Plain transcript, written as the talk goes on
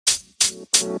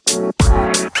Set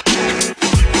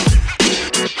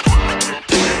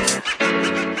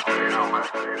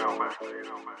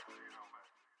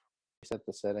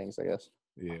the settings, I guess.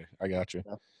 Yeah, I got you.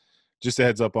 Yeah. Just a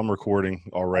heads up, I'm recording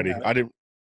already. I didn't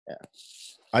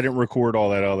record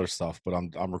all that other stuff, but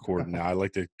I'm recording now. I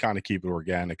like to kind of keep it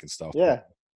organic and stuff. Yeah.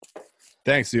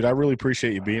 Thanks, dude. I really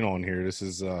appreciate you being on here. This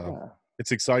is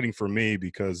it's exciting for me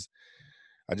because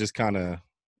I just kind of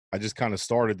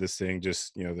started this thing,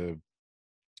 just,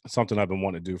 something I've been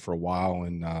wanting to do for a while,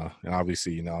 and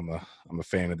obviously, I'm a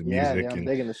fan of the music. Yeah, I'm and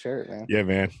digging the shirt, man. Yeah,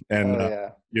 man.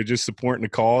 And you're just supporting the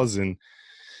cause, and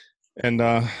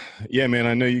yeah, man,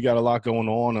 I know you got a lot going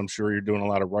on. I'm sure you're doing a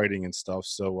lot of writing and stuff.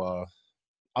 So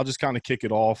I'll just kind of kick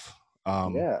it off.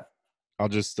 I'll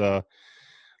just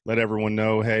let everyone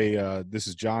know, hey, this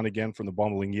is John again from the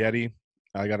Bumbling Yeti.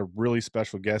 I got a really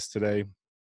special guest today.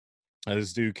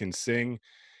 This dude can sing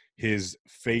his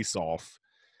face off,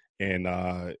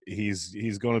 and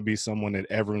he's going to be someone that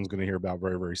everyone's going to hear about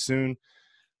very, very soon.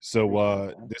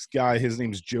 So this guy, his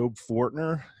name's Jobe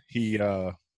Fortner. He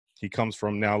comes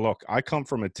from, now look, I come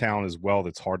from a town as well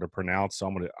that's hard to pronounce, so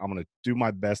I'm gonna do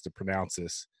my best to pronounce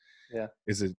this. Yeah.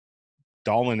 Is it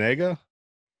Dahlonega?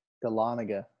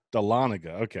 Dahlonega.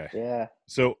 Dahlonega. Okay. Yeah.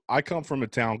 So I come from a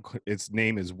town. Its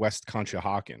name is West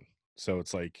Conshohocken. So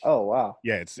it's like, oh wow,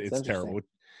 yeah, it's terrible.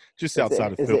 Just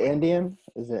outside of Philly. Is it Indian?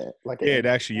 Is it like? Yeah, it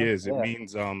actually is. Yeah. It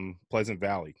means Pleasant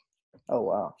Valley. Oh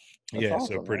wow. That's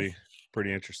awesome, so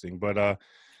pretty interesting. But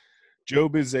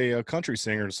Jobe is a country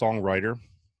singer and songwriter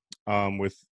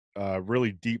with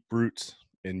really deep roots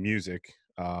in music.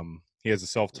 He has a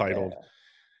self-titled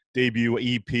debut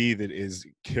EP that is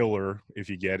killer if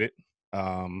you get it.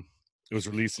 It was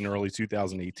released in early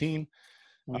 2018,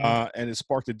 and it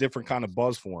sparked a different kind of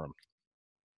buzz for him.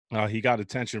 He got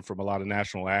attention from a lot of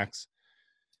national acts,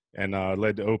 and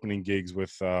led to opening gigs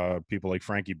with people like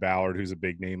Frankie Ballard, who's a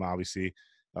big name, obviously,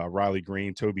 Riley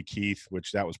Green, Toby Keith,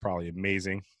 which that was probably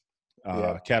amazing,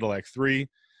 Cadillac Three,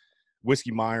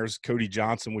 Whiskey Myers, Cody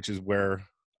Johnson, which is where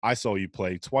I saw you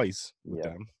play twice with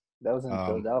them. That was in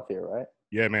Philadelphia, right?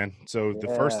 Yeah, man. So the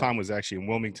first time was actually in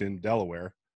Wilmington,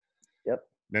 Delaware. Yep.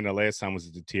 Then the last time was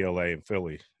at the TLA in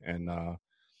Philly. And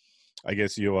I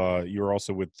guess you were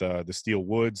also with the Steel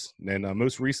Woods, and then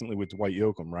most recently with Dwight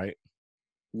Yoakam, right?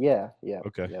 Yeah.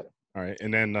 Okay. Yep. All right.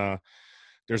 And then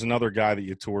there's another guy that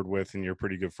you toured with and you're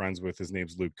pretty good friends with. His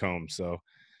name's Luke Combs. So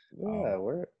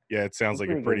it sounds like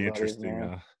a pretty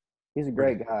interesting. He's a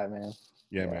great guy, man.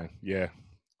 Yeah, man. Yeah.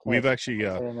 We've actually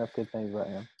say enough good things about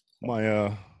him.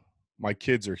 My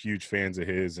kids are huge fans of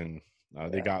his, and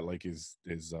they got like his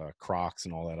Crocs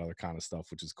and all that other kind of stuff,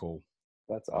 which is cool.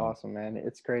 That's awesome, man.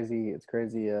 It's crazy. It's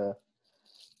crazy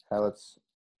how it's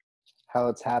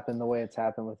happened the way it's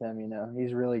happened with him.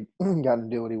 He's really gotten to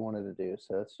do what he wanted to do.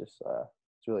 So it's just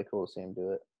it's really cool to see him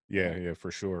do it. Yeah,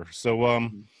 for sure. So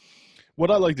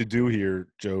what I like to do here,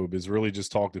 Jobe, is really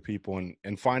just talk to people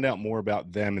and find out more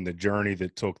about them and the journey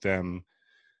that took them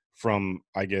from,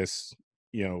 I guess,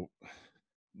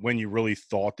 when you really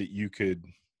thought that you could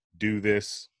do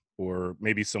this, or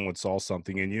maybe someone saw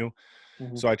something in you.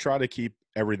 So I try to keep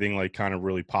everything like kind of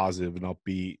really positive and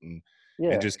upbeat, and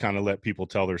just kind of let people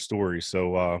tell their story.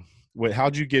 So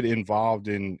how'd you get involved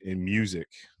in music?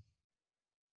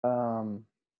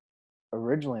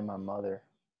 Originally my mother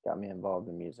got me involved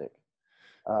in music.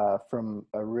 From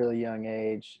a really young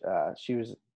age. She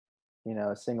was,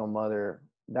 a single mother.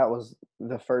 That was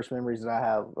the first memories that I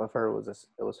have of her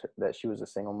that she was a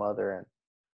single mother, and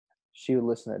she would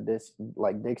listen to this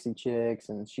like Dixie Chicks,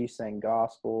 and she sang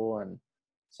gospel. And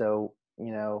so,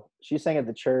 she sang at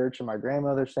the church, and my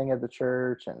grandmother sang at the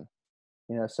church, and,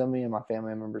 so many of my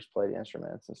family members played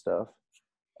instruments and stuff.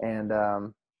 And,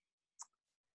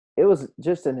 it was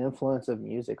just an influence of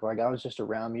music. Like I was just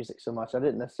around music so much. I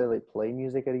didn't necessarily play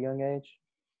music at a young age.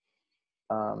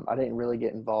 I didn't really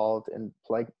get involved in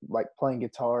playing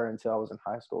guitar until I was in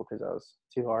high school, because I was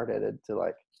too hard-headed to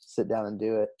like sit down and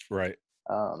do it. Right.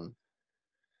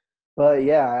 But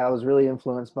yeah, I was really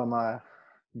influenced by my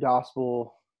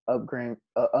gospel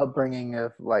upbringing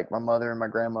of like my mother and my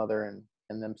grandmother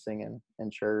and them singing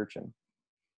in church. And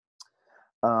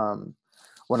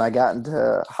when I got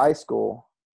into high school,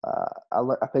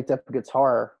 I picked up a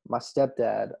guitar. My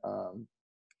stepdad,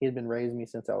 he had been raising me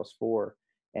since I was 4,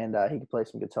 and he could play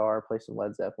some guitar, play some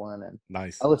Led Zeppelin, and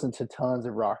nice. I listened to tons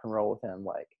of rock and roll with him.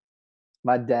 Like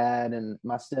my dad and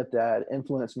my stepdad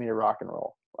influenced me to rock and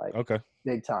roll, like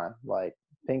big time. Like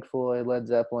Pink Floyd, Led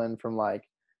Zeppelin from like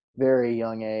very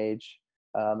young age,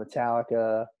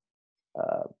 Metallica,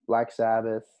 Black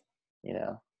Sabbath,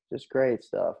 just great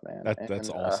stuff, man. That's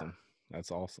awesome.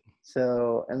 That's awesome.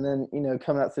 So, and then, you know,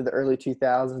 coming up through the early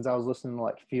 2000s, I was listening to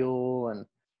like Fuel and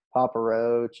Papa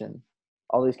Roach and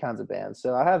all these kinds of bands.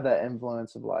 So I have that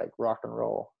influence of like rock and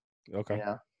roll, Okay. you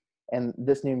know, and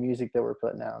this new music that we're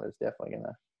putting out is definitely going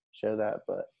to show that.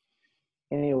 But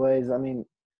anyways, I mean,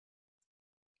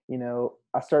 you know,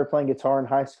 I started playing guitar in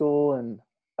high school, and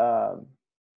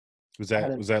was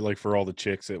that like for all the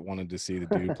chicks that wanted to see the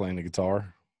dude playing the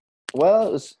guitar? Well,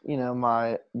 it was, you know,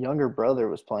 my younger brother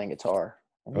was playing guitar,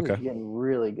 and he was Okay. getting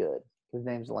really good. His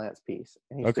name's Lance Peace,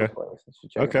 and he still Okay. plays. You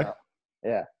should check him Okay. out.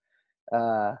 Yeah.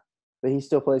 But he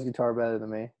still plays guitar better than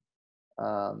me.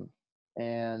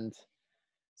 And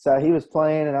so he was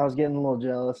playing, and I was getting a little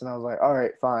jealous, and I was like, all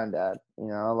right, fine, Dad. You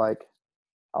know, like,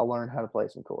 I'll learn how to play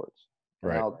some chords.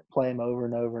 And Right. I'll play them over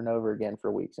and over and over again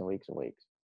for weeks and weeks and weeks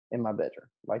in my bedroom,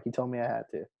 like he told me I had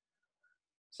to.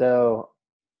 So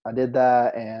I did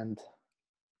that, and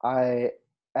I,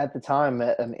 at the time,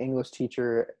 met an English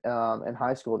teacher in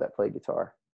high school that played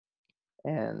guitar.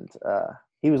 And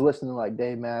he was listening to like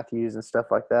Dave Matthews and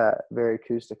stuff like that, very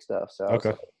acoustic stuff. So I was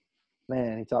like,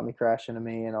 man, he taught me Crash Into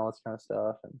Me and all this kind of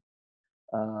stuff. And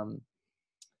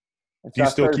Do so you I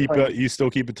still started keep playing. you still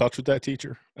keep in touch with that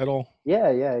teacher at all?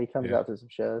 Yeah, he comes Yeah. out to some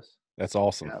shows. That's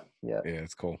awesome. Yeah. Yeah,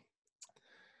 it's cool.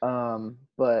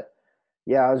 But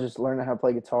yeah, I was just learning how to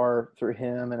play guitar through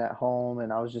him and at home,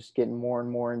 and I was just getting more and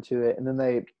more into it. And then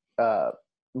they,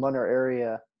 Munner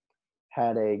area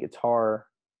had a guitar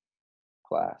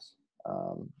class,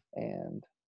 and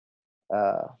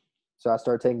so I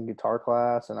started taking guitar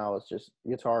class, and I was just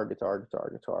guitar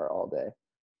all day.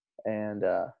 And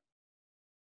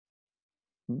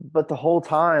but the whole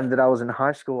time that I was in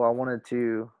high school, I wanted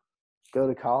to go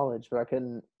to college, but I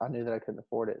knew that I couldn't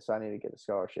afford it, so I needed to get a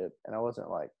scholarship, and I wasn't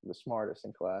like the smartest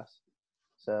in class.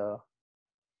 So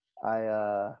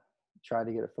I tried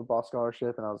to get a football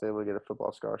scholarship, and I was able to get a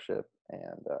football scholarship,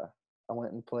 and I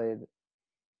went and played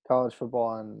college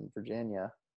football in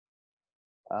Virginia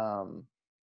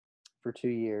for 2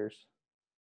 years,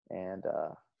 and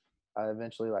I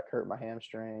eventually like hurt my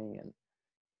hamstring, and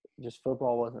just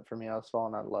football wasn't for me. I was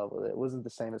falling out of love with it. It wasn't the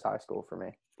same as high school for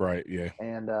me. Right. Yeah.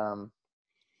 And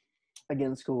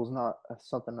again, school's not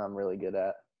something I'm really good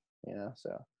at, you know.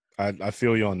 So I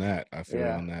feel you on that. I feel you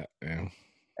on that. Yeah.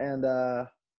 And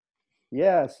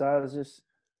yeah, so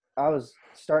I was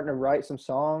starting to write some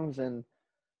songs, and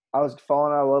I was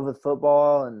falling out of love with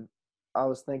football, and I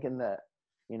was thinking that,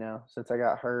 you know, since I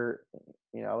got hurt,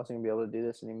 you know, I wasn't gonna be able to do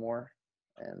this anymore.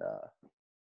 And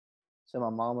so my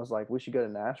mom was like, we should go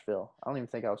to Nashville. I don't even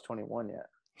think I was 21 yet.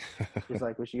 She's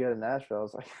like, we should go to Nashville. I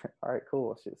was like, all right,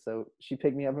 cool. So she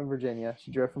picked me up in Virginia.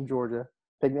 She drove from Georgia,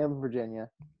 picked me up in Virginia,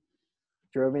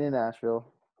 drove me to Nashville,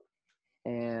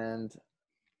 and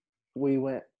we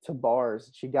went to bars.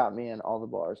 She got me in all the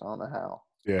bars. I don't know how.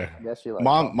 Yeah. I guess she like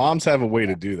moms have a way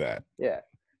to do that. Yeah.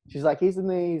 She's like, he's with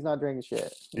me. He's not drinking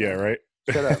shit. Yeah. Right.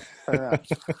 Shut up. Turn around.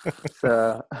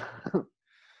 So,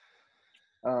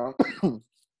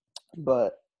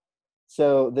 but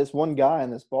so this one guy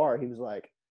in this bar, he was like,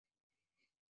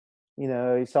 you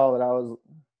know, he saw that I was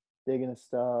digging his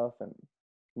stuff, and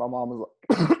my mom was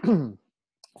like,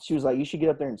 she was like, you should get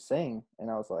up there and sing.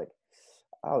 And I was like,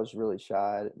 I was really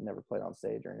shy. I never played on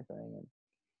stage or anything. And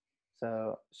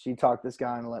so she talked this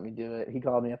guy and let me do it. He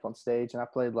called me up on stage, and I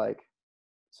played like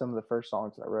some of the first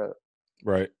songs that I wrote.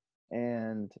 Right.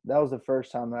 And that was the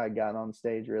first time that I got on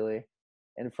stage really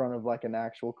in front of like an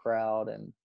actual crowd.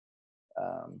 And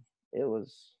it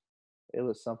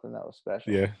was something that was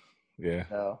special. Yeah. Yeah.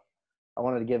 So I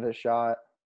wanted to give it a shot,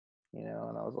 you know,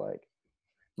 and I was like,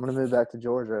 I'm going to move back to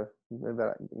Georgia,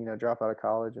 drop out of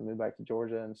college and move back to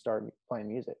Georgia and start playing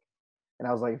music. And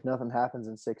I was like, if nothing happens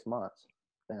in 6 months,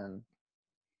 then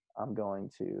I'm going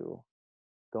to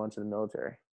go into the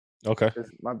military. Okay. Because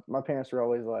my parents were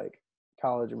always like,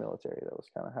 college or military. That was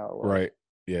kind of how it was. Right.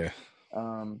 Yeah.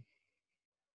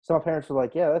 So my parents were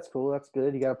like, yeah, that's cool. That's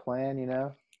good. You got a plan, you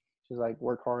know? She's like,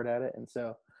 work hard at it. And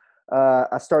so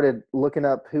I started looking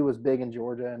up who was big in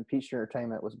Georgia, and Peachtree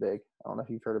Entertainment was big. I don't know if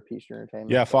you've heard of Peachtree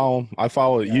Entertainment. Yeah, I follow them. I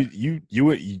follow yeah.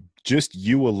 you just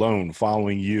you alone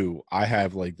following you. I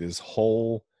have like this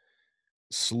whole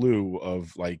slew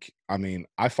of like, I mean,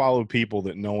 I follow people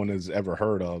that no one has ever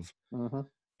heard of. Mm-hmm.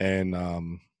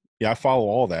 And yeah, I follow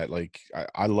all that. Like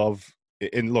I love,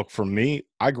 and look, for me,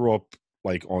 I grew up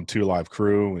like on 2 Live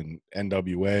Crew and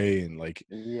NWA and like,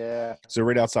 yeah. So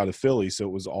right outside of Philly. So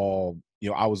it was all, you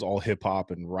know, I was all hip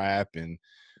hop and rap. And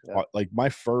like my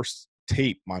first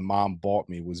tape my mom bought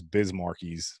me was Biz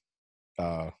Markie's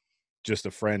Just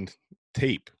a Friend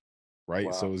tape. Right.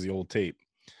 Wow. So it was the old tape.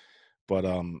 But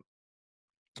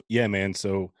yeah, man.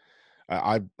 So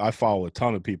I follow a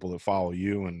ton of people that follow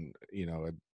you, and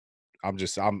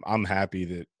I'm happy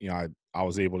that I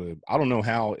was able to. I don't know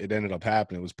how it ended up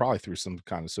happening. It was probably through some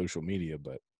kind of social media,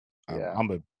 but Yeah.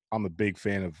 I'm a big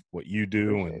fan of what you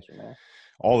do. Appreciate And you, man.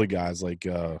 all the guys like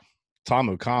Tom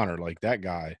O'Connor, like that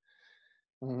guy.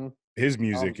 Mm-hmm. His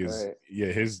music Tom's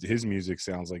great. his music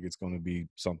sounds like it's going to be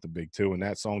something big too. And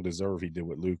that song "Deserve" he did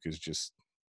with Luke is just,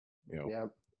 Yep.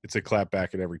 it's a clap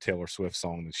back at every Taylor Swift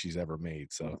song that she's ever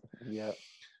made. So, Yep.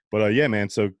 but yeah, man.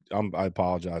 So I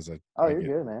apologize. You're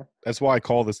good, man. That's why I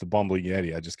call this the Bumbling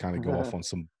Yeti. I just kind of go off on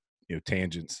some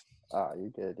tangents. You're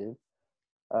good, dude.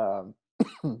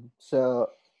 So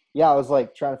yeah, I was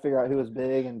like trying to figure out who was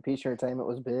big, and Peach Entertainment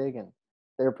was big, and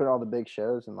they were putting all the big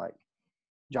shows, and like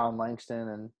John Langston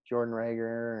and Jordan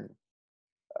Rager and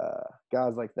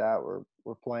guys like that were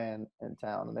playing in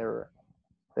town, and they were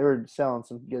selling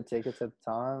some good tickets at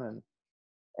the time,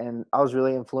 and I was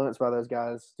really influenced by those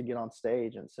guys to get on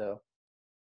stage, and so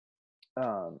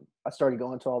I started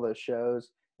going to all those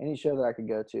shows. Any show that I could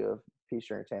go to of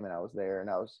Peach Entertainment, I was there, and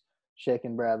I was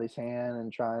shaking Bradley's hand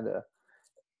and trying to,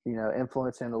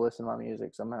 influence him to listen to my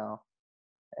music somehow,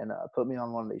 and put me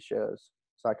on one of these shows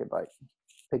so I could like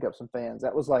pick up some fans.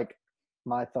 That was like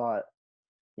my thought.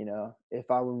 If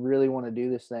I would really want to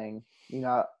do this thing,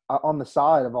 on the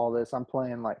side of all this, I'm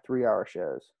playing like 3-hour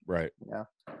shows. Right.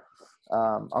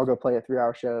 I'll go play a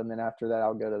 3-hour show, and then after that,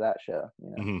 I'll go to that show.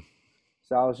 Mm-hmm.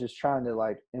 So I was just trying to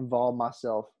like involve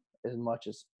myself as much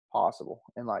as possible,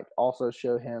 and like also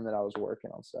show him that I was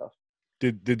working on stuff.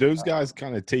 Did those guys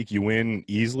kind of take you in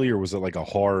easily, or was it like a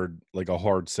hard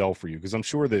sell for you? Because I'm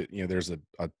sure that there's a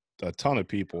ton of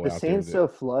people The out there. scene's so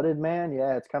flooded, man.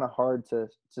 Yeah, it's kind of hard to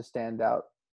stand out.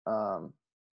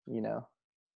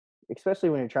 Especially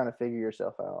when you're trying to figure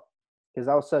yourself out. Because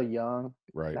I was so young,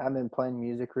 right? I hadn't been playing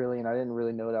music really, and I didn't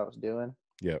really know what I was doing.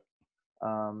 Yep.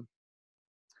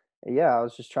 Yeah, I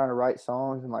was just trying to write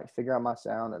songs and like figure out my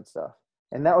sound and stuff.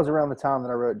 And that was around the time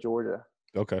that I wrote Georgia.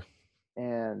 Okay.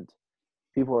 And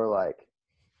people were like,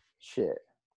 "Shit,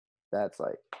 that's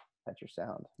your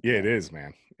sound." Yeah, it is,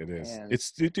 man. It is. And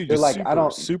it's dude, they're just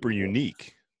like, super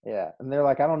unique. Yeah, and they're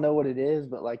like, "I don't know what it is,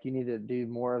 but like you need to do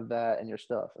more of that in your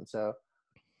stuff." And so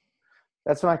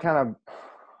that's when I kind of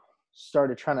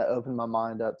started trying to open my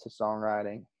mind up to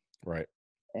songwriting. Right.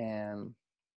 And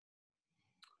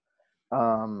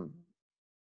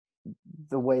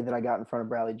the way that I got in front of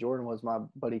Bradley Jordan was my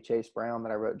buddy Chase Brown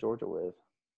that I wrote Georgia with.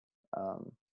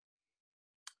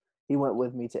 He went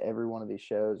with me to every one of these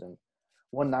shows. And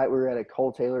one night we were at a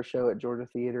Cole Taylor show at Georgia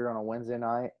Theater on a Wednesday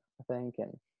night, I think.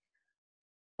 And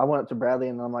I went up to Bradley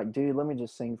and I'm like, "Dude, let me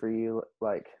just sing for you.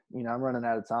 Like, I'm running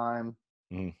out of time."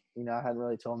 Mm-hmm. I hadn't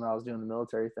really told him I was doing the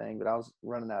military thing, but I was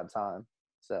running out of time.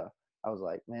 So I was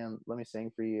like, "Man, let me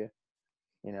sing for you."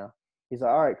 He's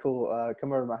like, "All right, cool.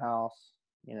 Come over to my house,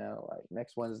 like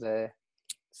next Wednesday,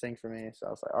 sing for me." So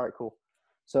I was like, "All right, cool."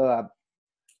 So I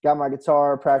got my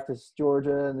guitar, practiced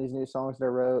Georgia and these new songs that I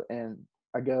wrote, and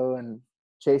I go, and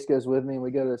Chase goes with me, and we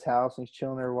go to his house, and he's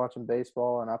chilling there watching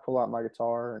baseball, and I pull out my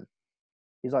guitar, and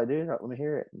he's like, "Dude, let me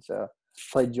hear it." And so I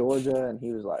played Georgia, and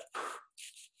he was like,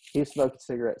 he was smoking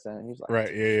cigarettes, and he's like,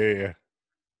 right, yeah.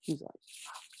 He's like,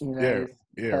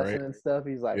 yeah, right, and stuff.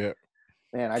 He's like, yeah.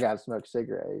 "Man, I got to smoke a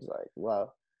cigarette." He's like,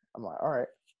 "Wow." I'm like, "All right,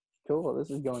 cool.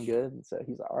 This is going good." And so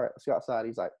he's like, "All right, let's go outside."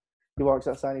 He's like, he walks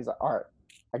outside. And he's like, "All right,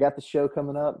 I got the show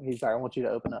coming up." He's like, "I want you to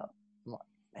open up." I'm like,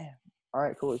 "Man, all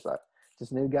right, cool." He's like,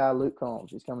 "This new guy, Luke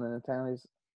Combs, he's coming into town. He's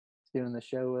doing the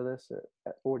show with us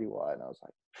at 40 Wide." And I was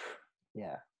like,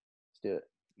 "Yeah, let's do it."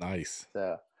 Nice.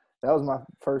 So that was my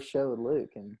first show with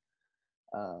Luke. And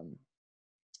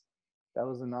that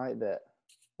was the night that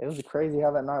it was crazy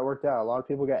how that night worked out. A lot of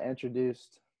people got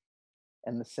introduced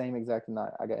in the same exact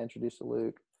night. I got introduced to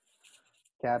Luke.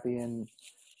 Cappy and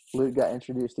Luke got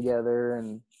introduced together,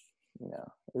 and it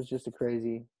was just a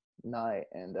crazy night.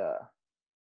 And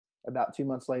about 2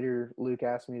 months later, Luke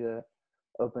asked me to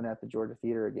open at the Georgia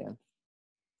Theater again.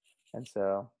 And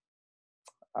so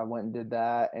I went and did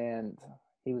that, and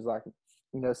he was like,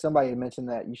 somebody had mentioned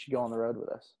that you should go on the road with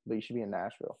us, but you should be in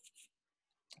Nashville.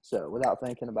 So without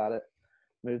thinking about it,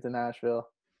 moved to Nashville,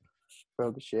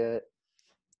 broke a shit,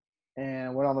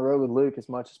 and went on the road with Luke as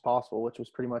much as possible, which was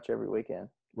pretty much every weekend.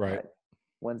 Right. Like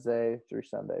Wednesday through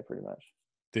Sunday, pretty much.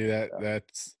 Dude,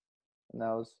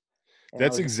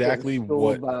 that's exactly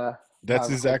why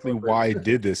I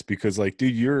did this, because like,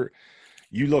 dude,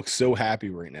 you look so happy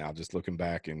right now just looking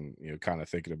back and kind of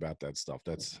thinking about that stuff.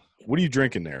 What are you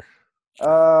drinking there?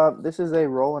 This is a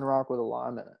Rolling Rock with a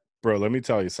lime in it. Bro, let me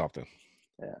tell you something.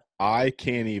 Yeah. I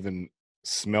can't even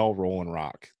smell Rolling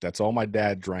Rock. That's all my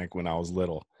dad drank when I was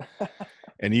little.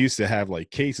 And he used to have like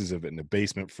cases of it in the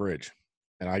basement fridge.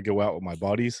 And I go out with my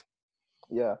buddies.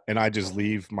 Yeah. And I just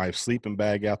leave my sleeping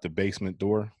bag out the basement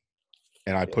door,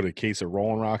 and I put a case of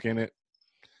Rolling Rock in it.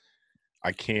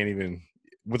 I can't even,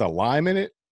 with a lime in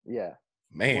it. Yeah.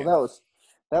 Man. Well,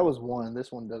 that was one.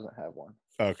 This one doesn't have one.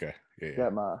 Okay. Yeah.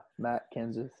 Got my Matt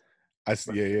Kenseth. I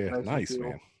see. Yeah. Nice,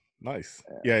 man. Nice.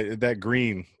 Yeah. That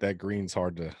green's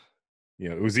hard to,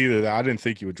 it was either that. I didn't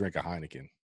think you would drink a Heineken.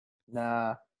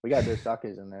 Nah, we got Dos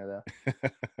Equis in there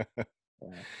though.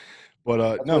 Yeah. But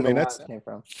that's no, man, that's came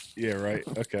from. Yeah, right.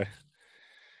 Okay.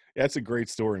 Yeah, that's a great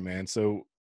story, man. So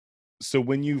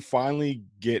when you finally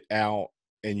get out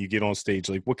and you get on stage,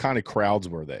 like what kind of crowds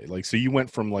were they? Like, so you went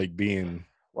from like being,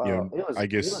 well, it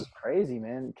was crazy,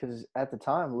 man. Because at the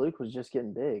time, Luke was just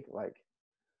getting big. Like,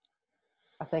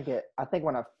 I think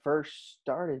when I first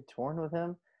started touring with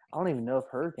him, I don't even know if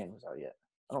Hurricane was out yet.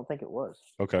 I don't think it was.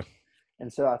 Okay.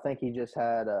 And so I think he just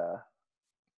had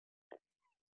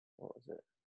what was it?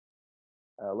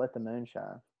 Let the Moon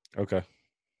Shine. Okay.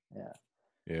 Yeah.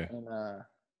 Yeah. And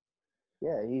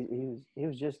yeah, he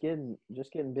was just getting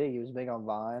big. He was big on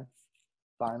Vine.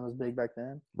 Vine was big back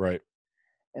then. Right.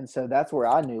 And so that's where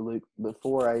I knew Luke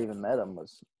before I even met him.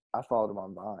 Was I followed him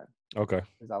on Vine. Okay.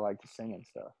 Because I like to sing and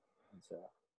stuff. And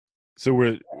so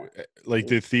we're like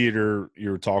the theater you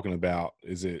were talking about.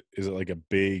 Is it like a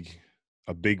big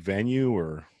venue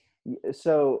or?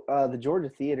 So the Georgia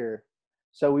Theater.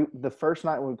 So the first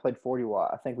night when we played 40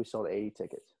 Watt, I think we sold 80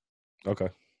 tickets. Okay.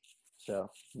 So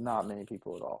not many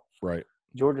people at all. Right.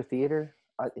 Georgia Theater,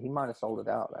 he might have sold it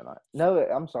out that night. No,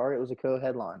 I'm sorry. It was a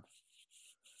co-headline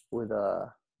with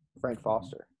Frank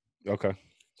Foster. Okay.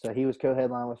 So he was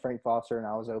co-headline with Frank Foster, and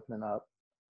I was opening up.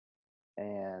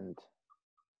 And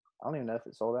I don't even know if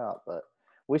it sold out, but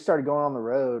we started going on the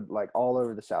road like all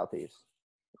over the Southeast,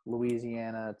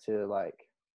 Louisiana to like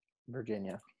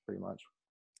Virginia, pretty much.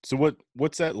 So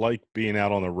what's that like being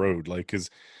out on the road? Like,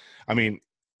 because, I mean,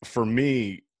 for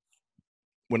me,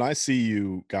 when I see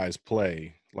you guys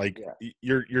play, like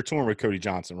you're touring with Cody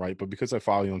Johnson, right? But because I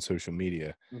follow you on social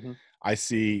media, I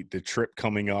see the trip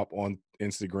coming up on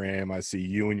Instagram. I see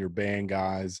you and your band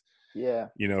guys. Yeah.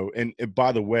 And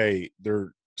by the way,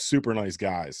 they're super nice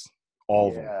guys, all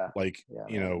of them. Like,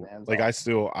 like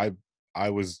awesome. I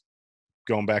was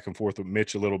going back and forth with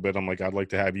Mitch a little bit. I'm like, I'd like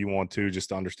to have you on too, just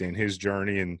to understand his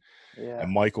journey. And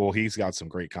Michael, he's got some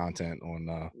great content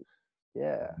on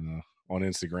on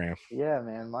Instagram. Yeah,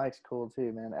 man. Mike's cool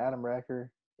too, man. Adam Recker.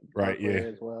 Right. Yeah.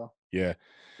 As well. Yeah.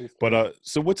 But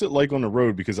so what's it like on the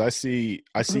road? Because I see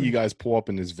you guys pull up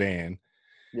in this van.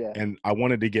 Yeah. And I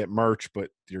wanted to get merch, but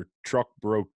your truck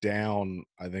broke down,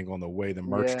 I think, on the way. The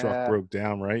merch truck broke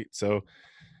down, right? So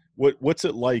what's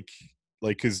it like?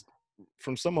 Like, because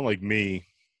from someone like me,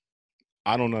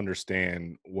 I don't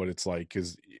understand what it's like.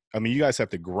 Because, I mean, you guys have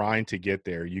to grind to get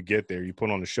there. You get there, you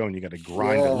put on a show, and you got to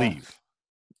grind to leave.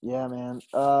 Yeah, man.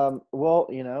 Well,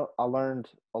 I learned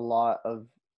a lot of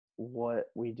what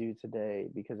we do today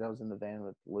because I was in the van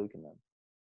with Luke and them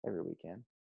every weekend.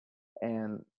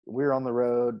 And we're on the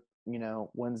road,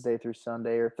 Wednesday through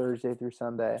Sunday or Thursday through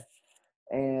Sunday.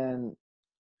 And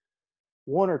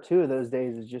one or two of those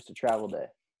days is just a travel day,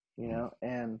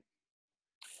 and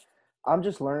I'm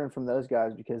just learning from those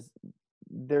guys because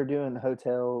they're doing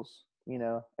hotels,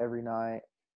 every night.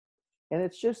 And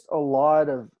it's just a lot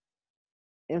of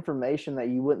information that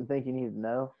you wouldn't think you needed to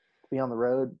know to be on the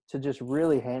road to just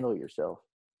really handle yourself,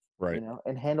 right?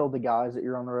 And handle the guys that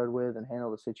you're on the road with and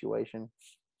handle the situation.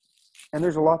 And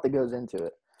there's a lot that goes into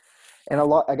it. And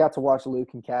I got to watch Luke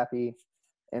and Cappy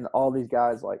and all these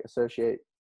guys like associate,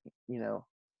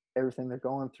 everything they're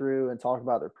going through and talk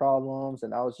about their problems.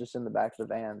 And I was just in the back of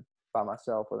the van by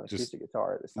myself with an acoustic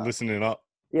guitar at this time. Listening up.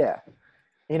 Yeah.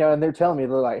 And they're telling me,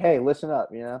 they're like, hey, listen up,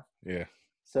 Yeah.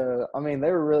 So, I mean,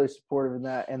 they were really supportive in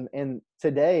that. And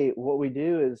today what we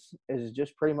do is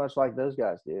just pretty much like those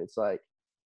guys do. It's like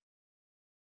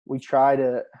we try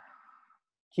to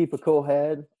keep a cool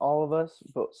head, all of us,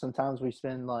 but sometimes we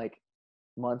spend like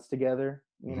months together,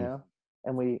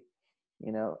 and we,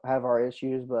 have our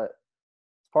issues, but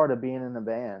it's part of being in a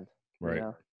band, right?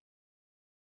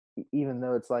 Even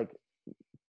though it's like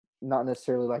not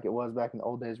necessarily like it was back in the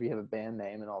old days, we have a band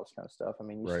name and all this kind of stuff. I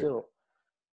mean,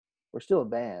 we're still a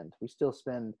band. We still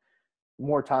spend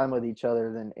more time with each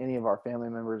other than any of our family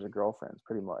members or girlfriends,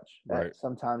 pretty much. Right.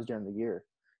 Sometimes during the year.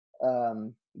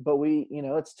 But we,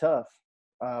 it's tough.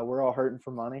 We're all hurting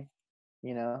for money,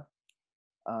 we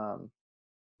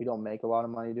don't make a lot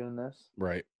of money doing this.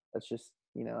 Right. That's just,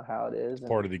 how it is. It's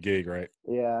part of the gig, right?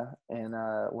 Yeah. And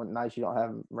when nights you don't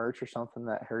have merch or something,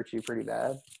 that hurts you pretty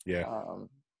bad. Yeah.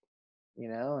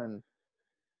 And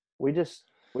we just,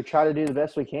 we try to do the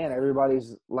best we can.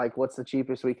 Everybody's like, what's the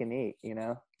cheapest we can eat, you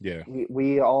know? Yeah.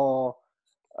 We all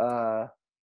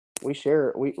we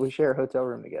share a hotel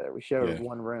room together. We share Yeah.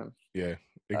 one room. Yeah.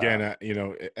 Again, you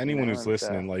know, anyone who's and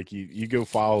listening, like you go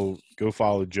follow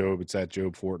Jobe. It's at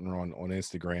Jobe Fortner on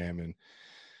Instagram,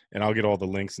 and I'll get all the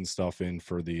links and stuff in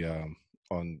for the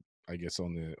on I guess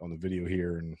on the video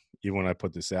here, and even when I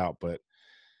put this out. But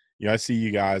I see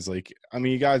you guys, like, I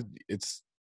mean, you guys,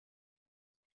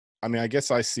 I guess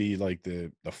I see like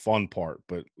the fun part,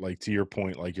 but like to your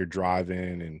point, like you're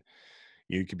driving and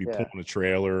you could be pulling a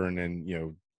trailer, and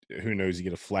then who knows, you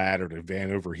get a flat or the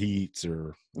van overheats,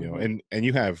 or and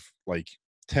you have like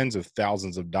tens of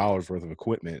thousands of dollars worth of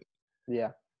equipment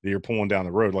that you're pulling down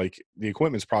the road. Like the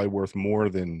equipment's probably worth more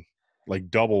than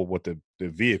like double what the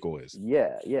vehicle is.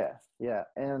 Yeah.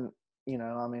 And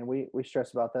I mean, we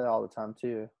stress about that all the time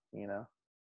too,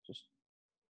 just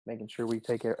making sure we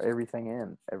take everything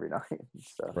in every night and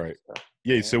stuff. Right.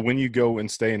 So when you go and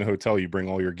stay in a hotel, you bring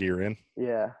all your gear in?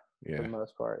 For the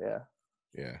most part.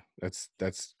 Yeah, that's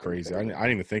crazy. I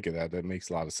didn't even think of that. That makes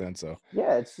a lot of sense, though.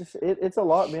 Yeah, it's just it's a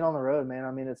lot being on the road, man.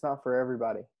 I mean, it's not for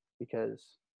everybody, because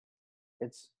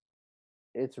it's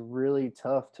really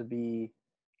tough to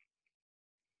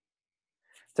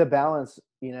balance,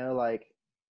 like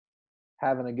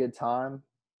having a good time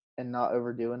and not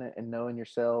overdoing it, and knowing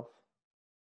yourself,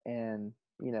 and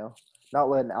not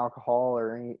letting alcohol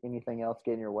or anything else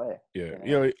get in your way. Yeah,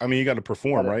 I mean, you got to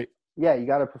perform, right? Yeah, you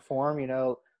got to perform.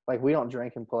 Like we don't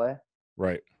drink and play.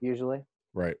 Right. Usually.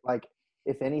 Right. Like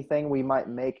if anything, we might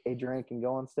make a drink and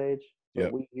go on stage. But yeah,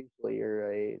 we usually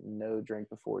are a no drink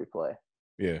before we play.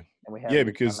 Yeah. And we have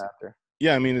because after.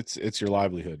 Yeah, I mean, it's your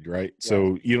livelihood, right?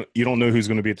 So you don't know who's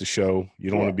going to be at the show. You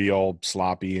don't want to be all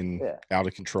sloppy and out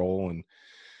of control. And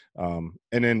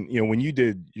then when you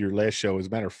did your last show, as a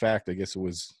matter of fact, I guess it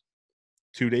was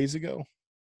 2 days ago,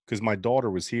 because my daughter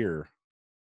was here,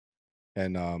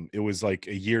 and it was like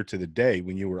a year to the day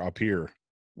when you were up here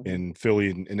in Philly,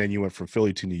 and then you went from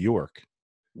Philly to New York.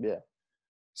 Yeah.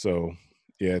 So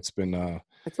it's been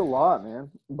it's a lot, man,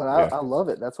 but I love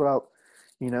it. That's what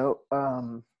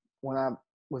when I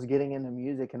was getting into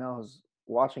music and I was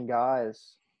watching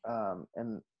guys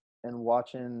and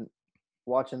watching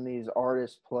these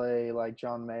artists play, like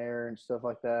John Mayer and stuff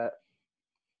like that,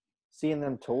 seeing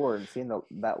them tour and seeing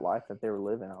that life that they were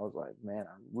living, I was like, man,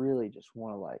 I really just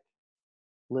want to like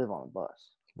live on a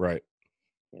bus. Right.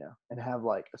 And have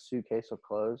like a suitcase of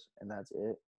clothes, and that's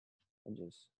it, and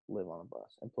just live on a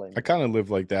bus and play music. I kind of live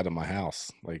like that in my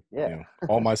house. Like,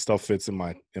 all my stuff fits in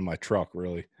my truck,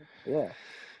 really. Yeah.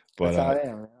 But that's how I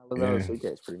am, man. I live out of a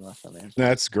suitcase pretty much, man.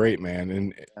 That's great, man.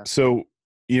 And so,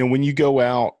 when you go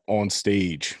out on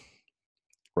stage,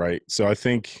 right? So I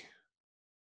think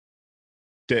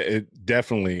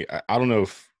definitely, I don't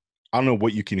know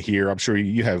what you can hear. I'm sure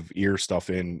you have ear stuff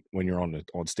in when you're on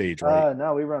stage, right?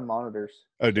 No, we run monitors.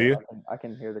 Oh, do you? I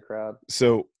can hear the crowd.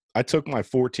 So I took my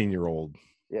 14-year-old.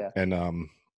 Yeah. And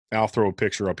I'll throw a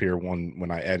picture up here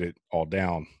when I edit all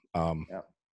down.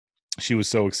 She was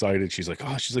so excited. She's like,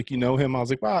 she's like, you know him? I was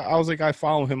like, well, I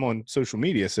follow him on social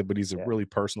media. I said, but he's a really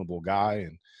personable guy.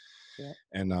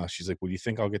 And she's like, well, do you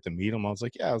think I'll get to meet him? I was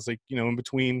like, yeah. I was like, in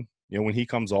between, when he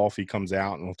comes off, he comes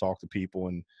out and we'll talk to people.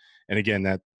 And again,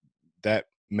 that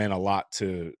meant a lot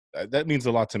that means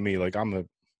a lot to me. Like I'm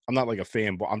not like a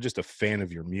fan, but I'm just a fan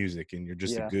of your music, and you're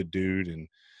just a good dude. And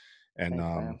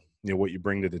Thanks, what you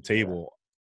bring to the table.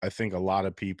 I think a lot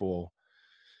of people,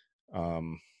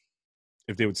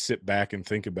 if they would sit back and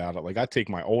think about it, like I take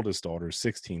my oldest daughter,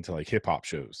 16, to like hip hop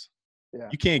shows. Yeah.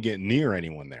 You can't get near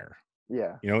anyone there.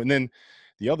 Yeah. And then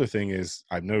the other thing is,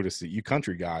 I've noticed that you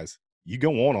country guys, you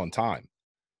go on time.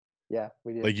 Yeah,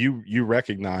 we do. Like you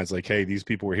recognize, like, hey, these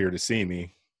people were here to see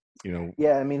me,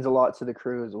 Yeah, it means a lot to the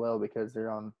crew as well, because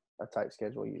they're on a tight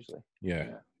schedule usually.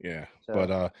 Yeah. So,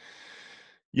 but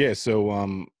as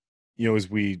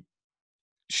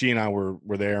she and I were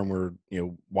there, and we're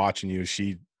watching you,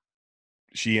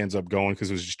 she ends up going because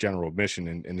it was just general admission,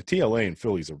 and the TLA in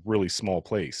Philly is a really small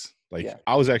place. Like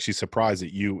I was actually surprised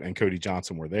that you and Cody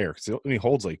Johnson were there, because it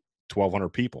holds like 1,200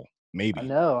 people, maybe. I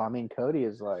know. I mean, Cody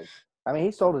is like,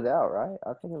 he sold it out, right?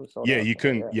 I think it was sold out. Yeah, you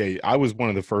couldn't. Yeah, I was one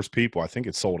of the first people. I think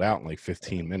it sold out in like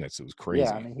 15 minutes. It was crazy.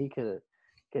 Yeah, I mean, he could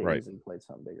have easily played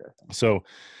something bigger, I think. So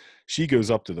she goes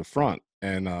up to the front,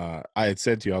 and I had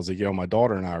said to you, I was like, my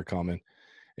daughter and I are coming.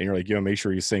 And you're like, make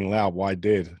sure you sing loud. Well, I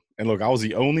did. And look, I was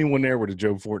the only one there with a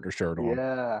Jobe Fortner shirt on.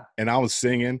 Yeah. And I was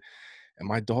singing, and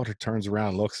my daughter turns around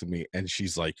and looks at me, and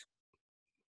she's like,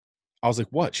 I was like,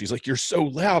 what? She's like, you're so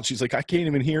loud. She's like, I can't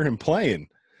even hear him playing.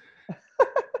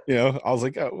 You know, I was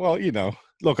like, oh, well, you know,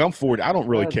 look, I'm 40. I don't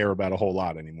really That's care about a whole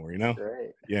lot anymore, you know?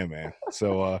 great. Yeah, man.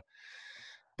 So,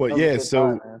 but That was a yeah, good time, so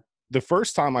man. the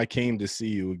first time I came to see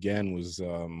you again was,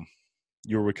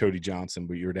 you were with Cody Johnson,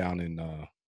 but you were down in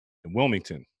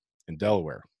Wilmington in Yeah.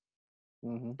 Delaware.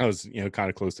 Mm-hmm. I was, you know, kind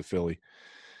of close to Philly,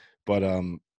 but,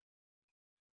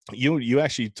 you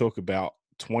actually took about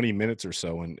 20 minutes or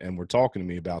so and were talking to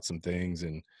me about some things.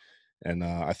 And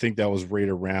I think that was right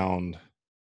around,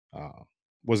 uh,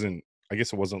 wasn't, I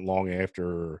guess it wasn't long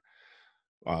after,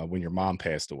 when your mom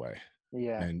passed away,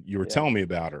 Yeah. and you were Yeah. telling me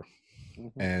about her.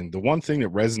 Mm-hmm. And the one thing that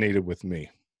resonated with me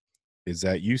is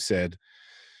that you said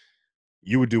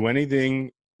you would do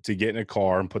anything to get in a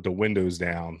car and put the windows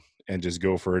down and just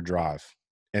go for a drive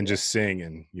and Yeah. just sing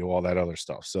and, you know, all that other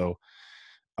stuff. So,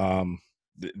 um,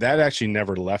 that actually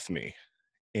never left me.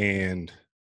 And,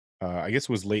 I guess it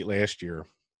was late last year.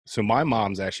 So my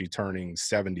mom's actually turning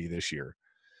 70 this year.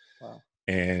 Wow.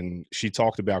 And she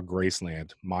talked about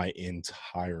Graceland my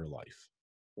entire life.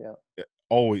 Yeah.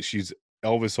 Always, she's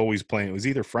Elvis always playing. It was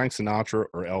either Frank Sinatra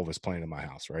or Elvis playing in my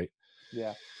house, right?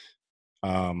 Yeah.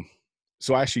 Um,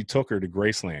 so I actually took her to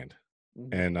Graceland,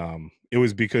 Mm-hmm. and it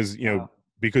was because, you know, Wow.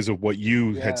 because of what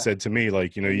you had Yeah. said to me,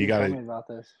 like, you know, Yeah. you You told gotta, me about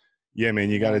this. yeah, man,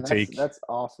 you gotta Man, that's take, that's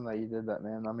awesome that you did that,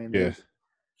 man. I mean, yeah,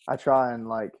 I try and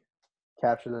like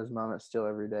capture those moments still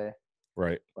every day.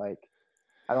 right, Like,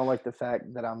 I don't like the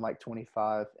fact that I'm like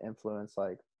 25 influence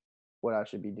like what I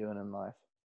should be doing in life.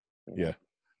 You yeah, know,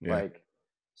 yeah, like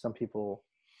some people,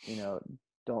 you know,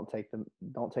 don't take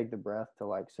the breath to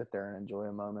like sit there and enjoy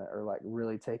a moment or like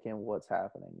really take in what's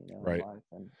happening, you know, in right, life.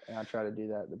 And I try to do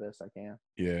that the best I can.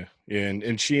 yeah, yeah,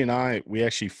 and she and I, we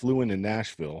actually flew into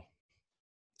Nashville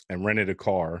and rented a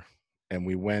car, and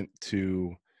we went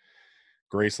to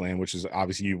Graceland, which is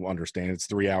obviously, you understand, it's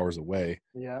 3 hours away.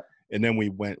 Yeah. And then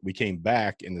we came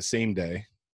back in the same day,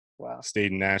 Wow.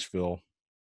 stayed in Nashville.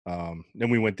 Then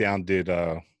we went down, did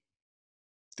the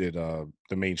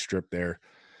main strip there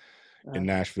Uh, in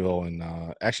Nashville, and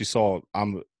actually saw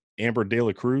Amber De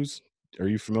La Cruz. Are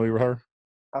you familiar with her?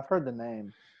 I've heard the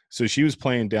name. So she was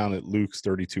playing down at Luke's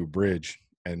 32 Bridge,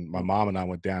 and my Mm. mom and I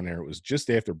went down there. It was just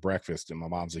after breakfast, and my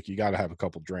mom's like, "You got to have a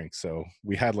couple drinks." So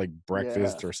we had like Yeah.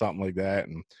 breakfast or something like that,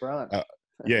 and Brunch. uh,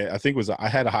 yeah, I think I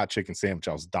had a hot chicken sandwich.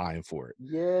 I was dying for it.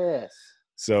 Yes.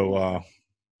 So Man.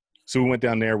 so we went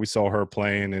down there. We saw her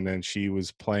playing, and then she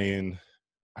was playing.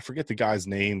 I forget the guy's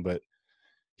name, but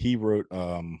he wrote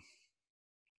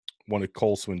one of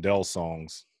Cole Swindell's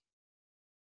songs.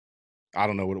 I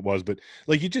don't know what it was, but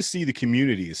like, you just see the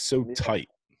community is so Yeah. tight.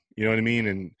 You know what I mean?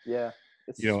 And, Yeah.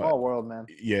 It's you a know, small world, man.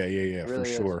 yeah, yeah, yeah, It for really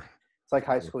is. sure. It's like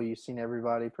For high sure. school. You've seen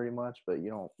everybody pretty much, but you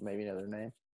don't maybe know their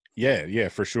name. Yeah, yeah,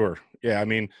 for sure. Yeah, I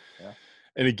mean, Yeah.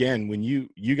 and again, when you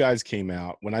guys came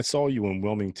out, when I saw you in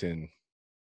Wilmington,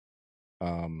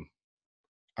 um,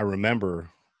 I remember,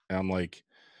 and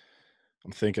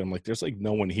I'm thinking, I'm like, there's like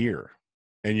no one here,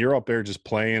 and you're up there just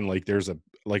playing like there's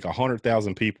like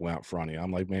 100,000 people out front of you.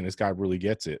 I'm like, man, this guy really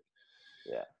gets it.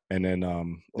 Yeah. And then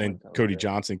Wilmington was Cody great.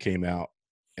 Johnson came out,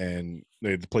 and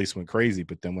the place went crazy.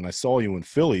 But then when I saw you in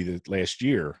Philly last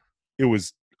year, it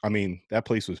was, I mean, that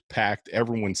place was packed.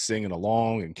 Everyone's singing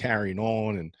along and carrying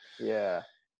on, and Yeah.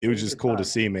 it It was was a just good cool to time.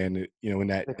 see, man. You know, The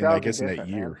and I crowds are guess in that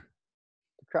different, man. year,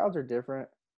 The crowds are different.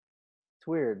 It's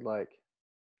weird. Like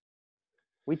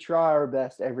we try our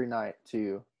best every night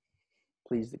to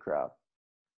please the crowd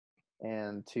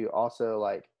and to also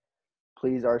like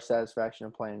please our satisfaction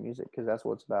of playing music because that's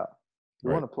what it's about. We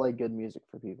right, want to play good music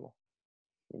for people,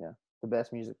 you know, the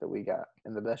best music that we got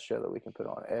and the best show that we can put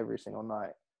on every single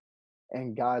night.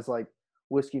 And guys like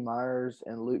Whiskey Myers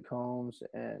and Luke Combs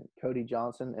and Cody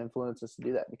Johnson influence us to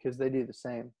do that because they do the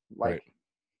same. right, Like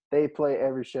they play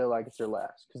every show like it's their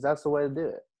last because that's the way to do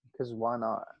it. Because why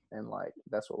not? And like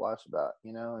that's what life's about,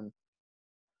 you know. And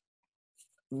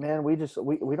man, we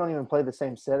don't even play the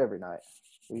same set every night.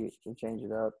 We change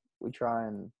it up. We try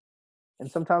and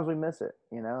sometimes we miss it,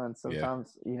 you know. And yeah,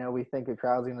 sometimes you know we think the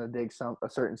crowd's gonna dig a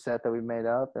certain set that we made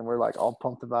up, and we're like all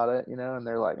pumped about it, you know. And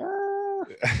they're like, ah,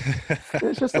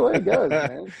 it's just the way it goes,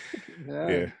 man. You know,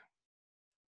 yeah, and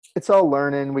it's all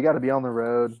learning. We got to be on the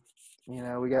road. You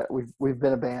know, we've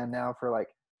been a band now for like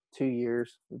 2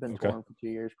 years. We've been okay, touring for 2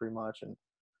 years pretty much, and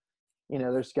you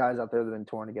know, there's guys out there that have been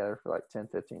touring together for like 10,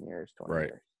 15 years, 20 right,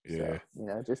 years. yeah, So, you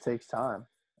know, it just takes time.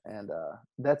 And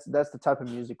that's the type of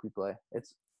music we play.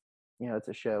 It's, you know, it's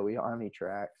a show. We don't have any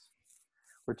tracks.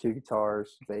 We're two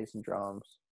guitars, bass and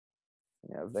drums.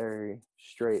 You know, very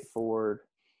straightforward.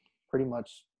 Pretty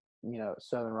much, you know,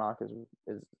 Southern rock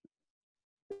is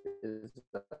is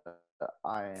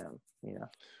I am,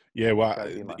 Yeah, well, try to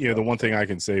be the myself. one So, thing I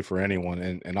can say for anyone,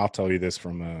 and I'll tell you this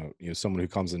from someone who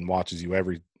comes and watches you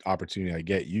every opportunity I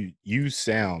get, you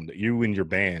and your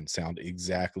band sound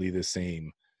exactly the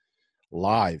same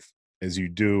live as you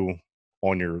do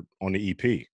on the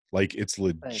EP. Like, it's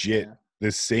thanks, legit man.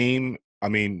 the same.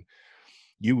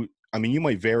 You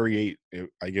might vary,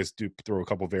 I guess, do throw a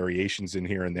couple variations in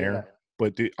here and Yeah. there,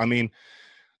 but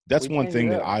that's We one change thing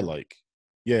it that up, I man. like.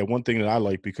 Yeah, one thing that I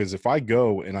like, because if I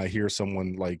go and I hear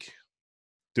someone like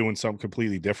doing something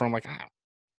completely different, I'm like,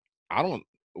 I don't,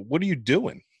 what are you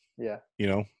doing? Yeah.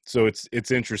 So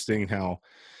it's interesting how,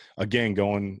 again,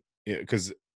 going,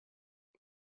 because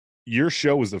your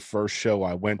show was the first show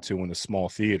I went to in a small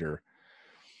theater,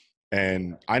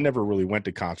 and I never really went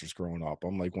to concerts growing up.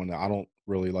 I'm like, I don't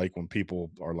really like when people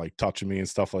are like touching me and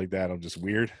stuff like that. I'm just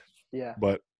weird. Yeah.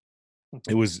 But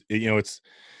it was, it's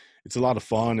a lot of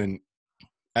fun. And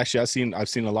actually, I've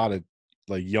seen a lot of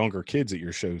like younger kids at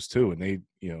your shows too, and they,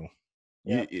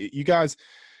 Yeah. you guys,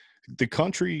 the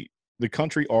country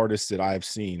artists that I've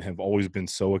seen have always been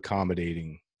so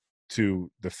accommodating to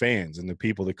the fans and the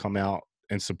people that come out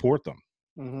and support them,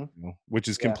 which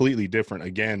is completely different,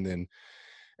 again, than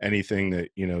anything that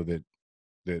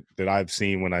that I've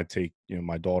seen when I take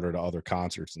my daughter to other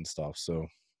concerts and stuff. So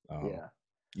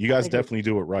you guys definitely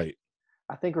do it right.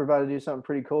 I think we're about to do something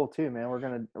pretty cool too, man. We're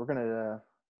gonna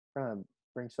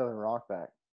bring Southern rock back.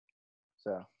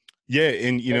 So yeah,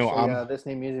 and especially, this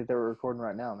new music that we're recording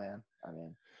right now, man. I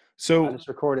mean, so I just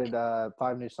recorded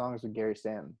 5 new songs with Gary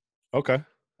Stanton. Okay.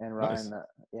 And Nice. Ryan,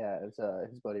 it's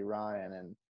his buddy Ryan,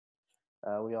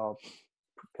 and we all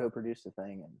co-produced the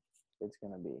thing, and it's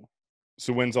gonna be.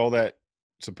 So when's all that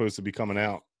supposed to be coming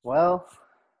out? Well,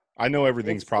 I know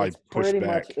everything's probably pushed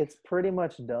back. It's pretty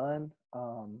much done.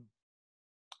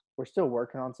 We're still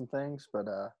working on some things, but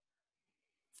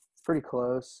pretty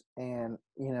close. And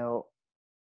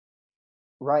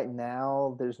right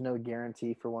now there's no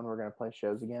guarantee for when we're gonna play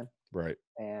shows again. Right.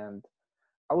 And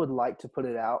I would like to put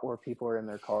it out where people are in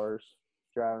their cars,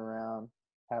 driving around,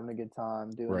 having a good time,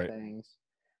 doing things.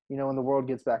 When the world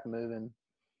gets back moving,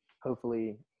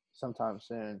 hopefully sometime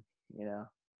soon,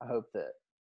 I hope that,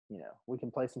 we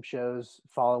can play some shows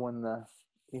following the,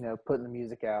 putting the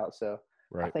music out. So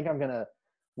I think I'm going to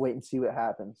wait and see what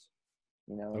happens,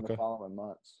 in the following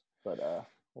months. But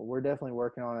we're definitely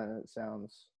working on it, and it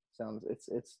sounds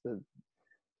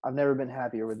I've never been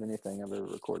happier with anything I've ever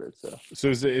recorded. So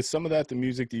is some of that the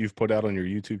music that you've put out on your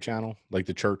YouTube channel, like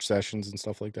the church sessions and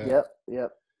stuff like that?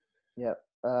 Yep.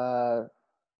 I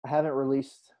haven't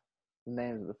released the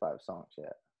names of the 5 songs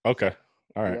yet. Okay.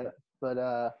 All right. Yet,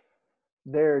 but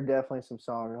there are definitely some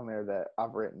songs on there that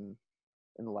I've written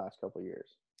in the last couple of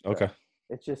years. So okay.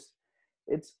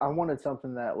 I wanted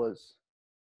something that was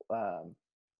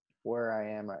where I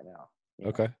am right now.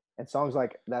 Okay. And songs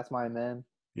like That's My Men,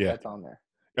 that's on there.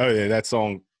 Oh yeah, that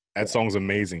song's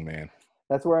amazing, man.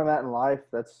 That's where I'm at in life.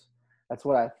 That's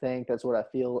what I think. That's what I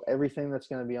feel. Everything that's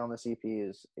going to be on this EP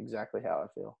is exactly how I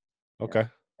feel. Okay.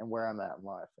 And where I'm at in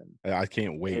life. And I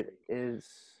can't wait.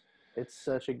 It's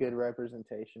such a good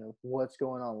representation of what's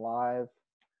going on live.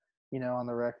 On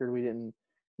the record, we didn't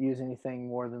use anything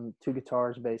more than 2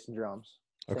 guitars, bass, and drums.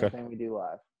 Same thing we do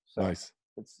live. So nice.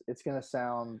 It's going to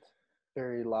sound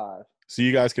very live. So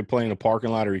you guys can play in a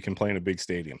parking lot, or you can play in a big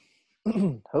stadium.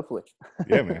 Hopefully.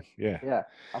 Yeah, man. Yeah. Yeah,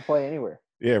 I'll play anywhere.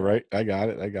 Yeah, right. I got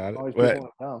it. Always people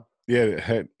want to come.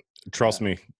 Yeah, trust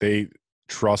me. They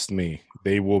trust me.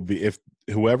 They will be, if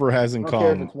whoever hasn't come. I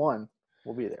don't care if it's one,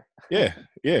 we'll be there.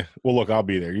 Yeah. Well, look, I'll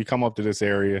be there. You come up to this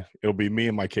area, it'll be me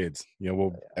and my kids.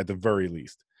 We'll at the very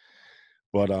least.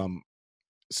 But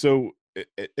so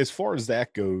as far as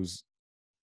that goes,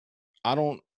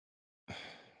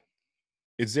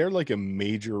 is there like a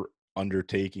major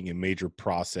undertaking, a major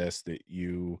process that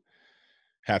you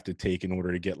have to take in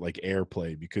order to get like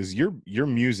airplay? Because your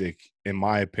music, in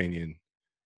my opinion,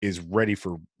 is ready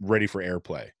for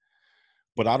airplay.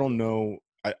 But I don't know.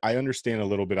 I understand a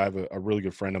little bit. I have a really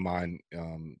good friend of mine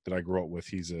that I grew up with.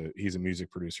 He's a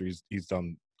music producer. He's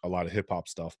done a lot of hip hop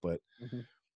stuff, but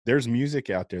there's music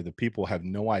out there that people have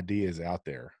no idea is out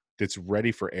there that's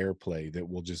ready for airplay that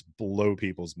will just blow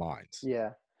people's minds.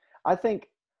 Yeah. I think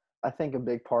a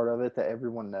big part of it that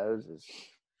everyone knows is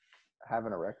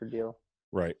having a record deal.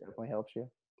 Right. Definitely helps you.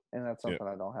 And that's something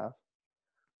I don't have.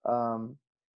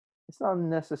 It's not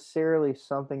necessarily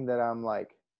something that I'm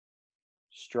like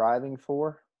striving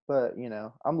for, but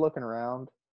I'm looking around.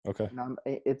 Okay. And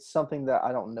it's something that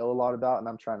I don't know a lot about, and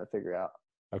I'm trying to figure out.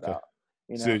 Okay.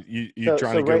 So you're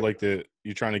trying to go like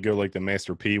the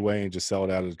Master P way and just sell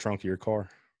it out of the trunk of your car?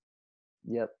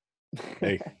 Yep.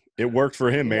 Hey, It worked for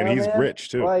him, man. He's man, rich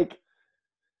too. like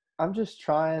I'm just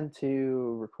trying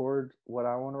to record what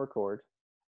I want to record,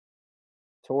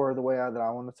 tour the way that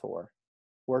I want to tour,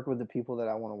 work with the people that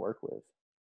I want to work with,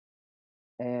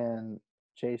 and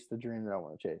chase the dream that I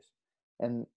want to chase.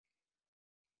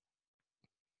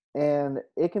 And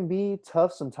it can be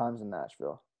tough sometimes in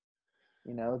Nashville.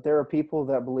 You know, there are people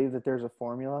that believe that there's a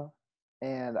formula,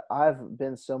 and I've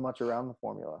been so much around the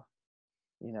formula,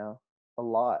 you know, a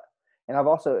lot. And I've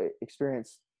also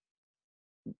experienced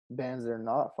bands that are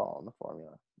not following the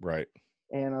formula. Right.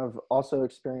 And I've also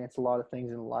experienced a lot of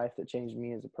things in life that changed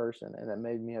me as a person and that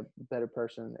made me a better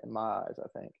person in my eyes, I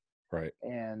think. Right.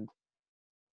 And,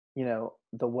 you know,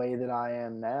 the way that I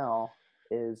am now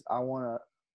is I want to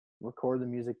record the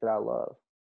music that I love,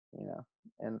 you know,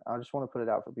 and I just want to put it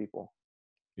out for people.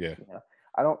 Yeah. You know,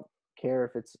 I don't care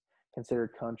if it's considered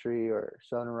country or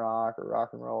southern rock or rock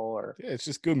and roll or Yeah, it's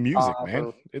just good music, man.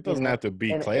 or, It doesn't have to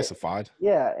be classified.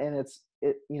 And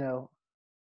you know,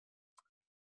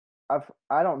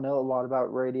 I don't know a lot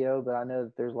about radio, but I know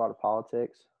that there's a lot of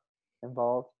politics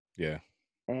involved. Yeah.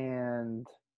 And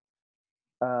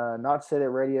not to say that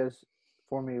radio's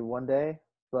for me one day,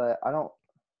 but I don't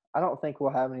think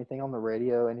we'll have anything on the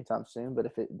radio anytime soon. But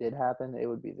if it did happen, it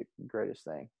would be the greatest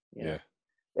thing. You know?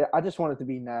 Yeah. I just want it to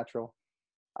be natural.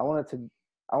 I want it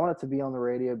to be on the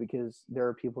radio because there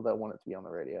are people that want it to be on the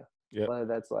radio. Yeah. Whether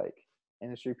that's like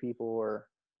industry people or,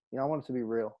 you know, I want it to be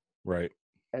real. Right.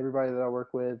 Everybody that I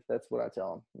work with, that's what I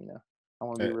tell them. You know, I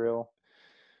want to be real.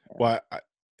 Well,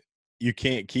 you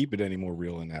can't keep it any more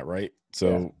real than that, right?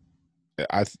 So,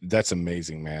 that's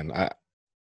amazing, man.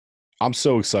 I'm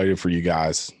so excited for you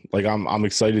guys. Like, I'm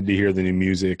excited to hear the new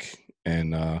music,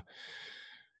 and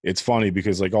it's funny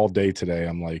because like all day today,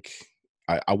 I'm like,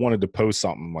 I wanted to post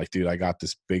something like, dude, I got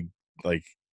this big like,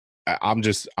 I'm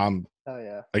oh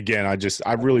yeah. Again,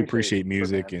 I really appreciate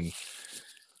music, and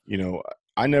you know,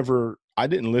 I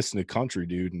didn't listen to country,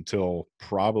 dude, until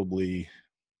probably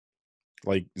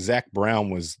like Zach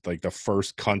Brown was like the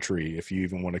first country, if you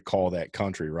even want to call that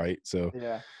country, right? So,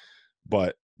 yeah.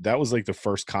 But that was like the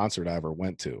first concert I ever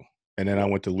went to. And then I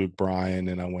went to Luke Bryan,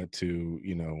 and I went to,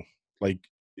 you know, like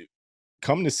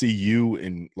coming to see you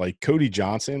and like Cody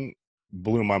Johnson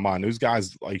blew my mind. Those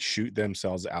guys like shoot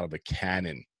themselves out of a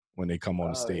cannon when they come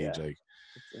on the stage. Yeah. Like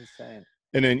it's insane.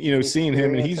 And then, you know, seeing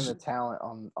him, and he's the talent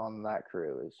on that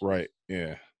crew is right.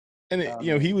 Yeah. And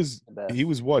you know, he was a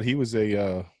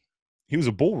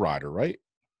bull rider, right?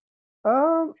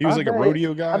 He was like a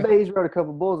rodeo guy. I bet he's rode a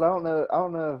couple bulls. I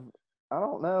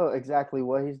don't know exactly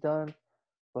what he's done,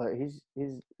 but he's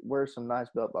wears some nice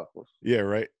belt buckles. Yeah,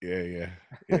 right. Yeah.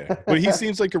 But he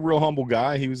seems like a real humble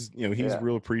guy. He was, you know, he's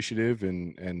real appreciative,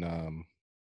 and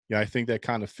yeah, I think that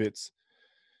kind of fits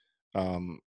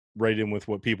right in with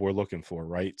what people are looking for,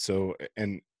 right? So,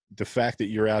 and the fact that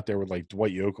you're out there with like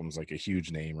Dwight Yoakam's like a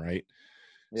huge name, right?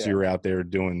 Yeah. So you're out there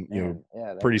doing, you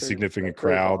know, pretty significant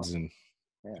crowds, and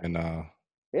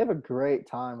we have a great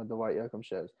time with the Dwight Yoakam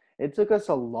shows. It took us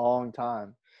a long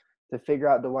time to figure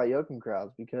out the Dwight Yoakam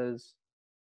crowds because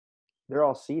they're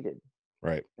all seated.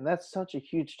 Right. And that's such a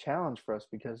huge challenge for us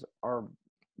because we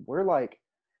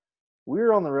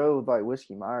were on the road with like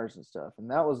Whiskey Myers and stuff.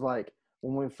 And that was like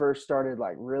when we first started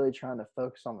like really trying to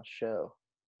focus on the show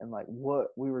and like what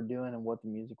we were doing and what the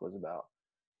music was about.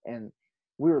 And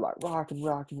we were like rocking,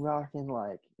 like,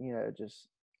 you know, just.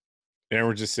 And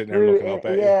we're just sitting there looking up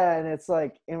at you. Yeah, and it's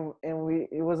like, and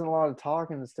it wasn't a lot of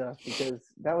talking and stuff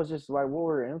because that was just like what we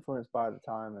were influenced by at the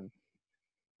time. And,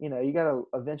 you know, you got to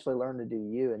eventually learn to do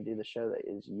you and do the show that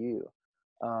is you.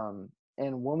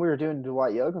 And when we were doing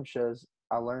Dwight Yoakam shows,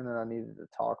 I learned that I needed to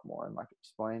talk more and like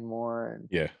explain more. And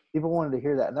people wanted to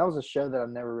hear that. And that was a show that I've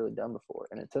never really done before.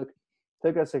 And it took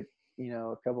us a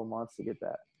couple months to get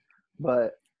that.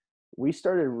 But we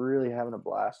started really having a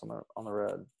blast on the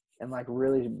road. And like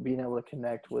really being able to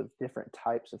connect with different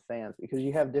types of fans because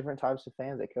you have different types of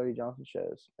fans at Cody Johnson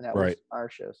shows and that was our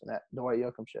shows and at Dwight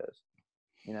Yoakam shows,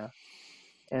 you know.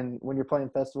 And when you're playing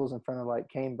festivals in front of like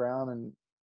Kane Brown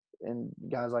and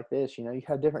guys like this, you know, you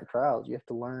have different crowds. You have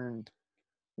to learn,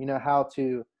 you know, how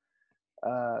to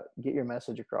get your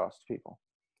message across to people.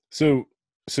 So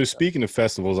speaking of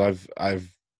festivals,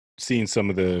 I've seen some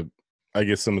of the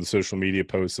social media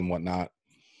posts and whatnot.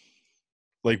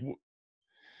 Like,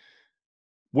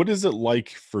 what is it like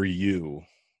for you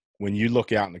when you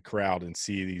look out in the crowd and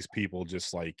see these people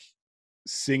just like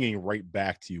singing right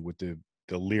back to you with the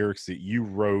lyrics that you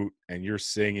wrote and you're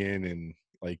singing? And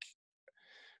like,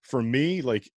 for me,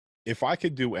 like if I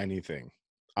could do anything,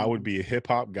 I would be a hip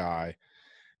hop guy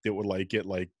that would like get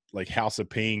like House of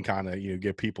Pain kind of, you know,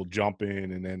 get people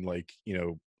jumping, and then like, you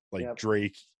know, like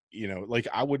Drake, you know, like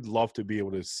I would love to be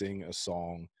able to sing a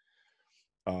song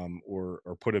or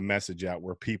put a message out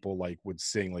where people like would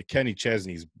sing. Like Kenny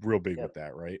Chesney's real big with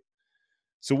that, right?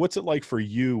 So what's it like for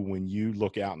you when you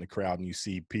look out in the crowd and you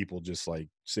see people just like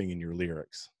singing your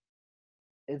lyrics?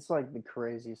 It's like the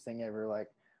craziest thing ever. Like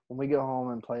when we go home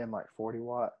and play in like 40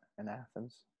 watt in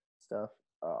Athens stuff.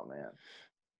 Oh man,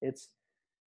 it's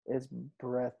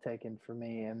breathtaking for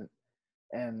me.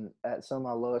 And at some of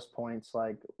my lowest points,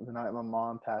 like the night my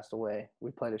mom passed away, we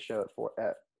played a show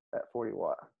at 40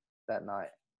 watt that night.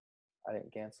 I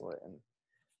didn't cancel it, and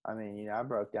I mean, you know, I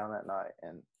broke down that night.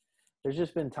 And there's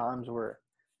just been times where,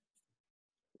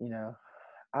 you know,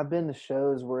 I've been to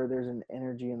shows where there's an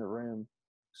energy in the room,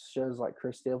 shows like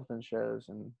Chris Stapleton shows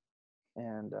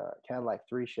and Cadillac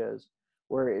Three shows,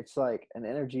 where it's like an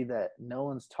energy that no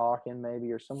one's talking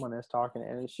maybe, or someone is talking,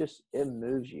 and it's just, it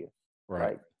moves you.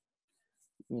 Right. Like,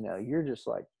 you know, you're just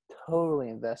like totally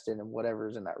invested in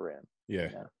whatever's in that room. Yeah.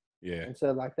 You know? Yeah. And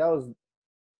so like that was,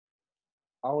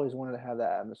 I always wanted to have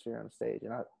that atmosphere on stage.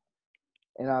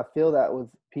 And I feel that with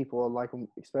people, like,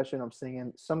 especially when I'm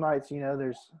singing. Some nights, you know,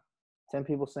 there's 10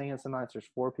 people singing. Some nights there's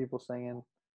 4 people singing.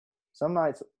 Some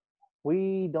nights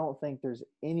we don't think there's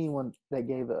anyone that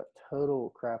gave a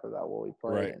total crap about what we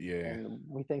played. Right. And, Yeah. and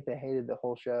we think they hated the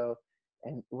whole show,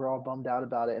 and we're all bummed out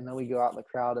about it. And then we go out in the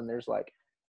crowd and there's like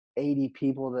 80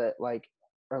 people that like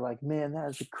are like, man, that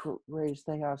is the greatest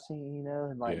thing I've seen, you know?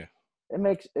 And like, it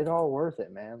makes it all worth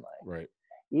it, man. Like, right.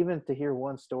 Even to hear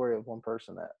one story of one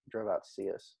person that drove out to see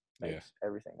us makes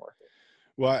everything worth it.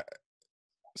 Well,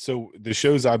 so the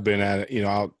shows I've been at, you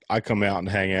know, I come out and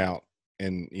hang out,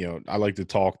 and, you know, I like to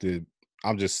talk to,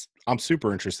 I'm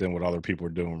super interested in what other people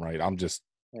are doing. Right. I'm just,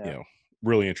 you know,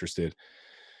 really interested.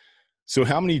 So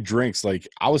how many drinks, like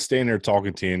I was standing there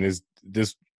talking to you, and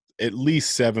this at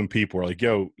least 7 people are like,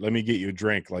 yo, let me get you a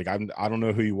drink. Like, I don't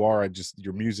know who you are.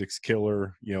 Your music's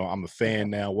killer. You know, I'm a fan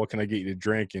now. What can I get you to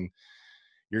drink? And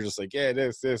you're just like, yeah,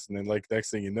 this. And then like next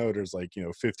thing you know, there's like, you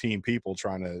know, 15 people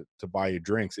trying to buy you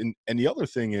drinks. And the other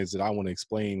thing is that I want to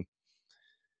explain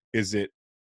is that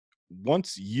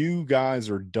once you guys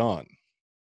are done,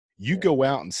 you go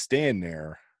out and stand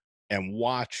there and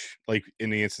watch, like in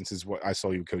the instances what I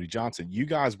saw you with Cody Johnson, you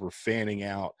guys were fanning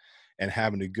out and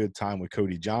having a good time with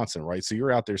Cody Johnson, right? So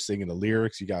you're out there singing the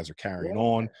lyrics, you guys are carrying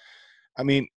on. I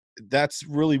mean, that's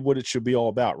really what it should be all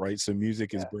about, right? So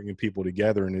music is bringing people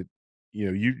together, and it, you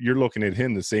know, you're looking at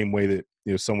him the same way that,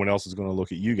 you know, someone else is going to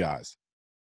look at you guys.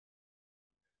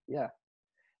 Yeah.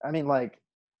 I mean, like,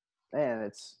 man,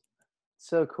 it's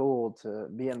so cool to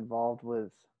be involved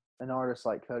with an artist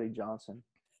like Cody Johnson,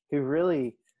 who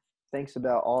really thinks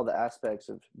about all the aspects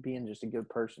of being just a good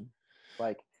person.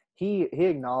 Like, he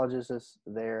acknowledges us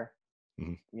there.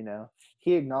 You know,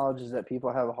 he acknowledges that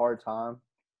people have a hard time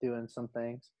doing some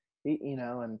things. You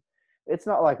know, and it's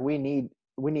not like we need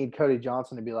Cody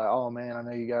Johnson to be like, oh man, I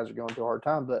know you guys are going through a hard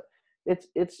time, but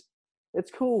it's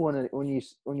cool when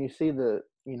you see the,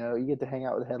 you know, you get to hang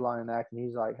out with the headlining act, and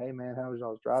he's like, hey man, how was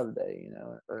y'all's drive today, you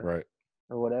know, or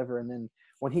whatever. And then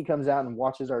when he comes out and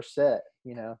watches our set,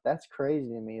 you know, that's crazy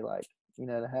to me. Like, you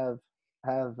know, to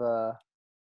have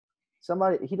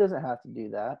somebody, he doesn't have to do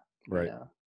that, you know.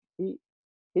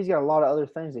 He's got a lot of other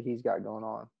things that he's got going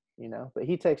on, you know, but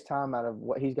he takes time out of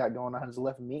what he's got going on, his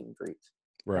left meet and greets,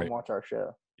 and watch our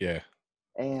show.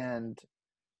 And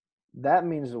that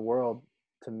means the world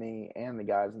to me and the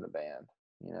guys in the band,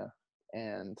 you know.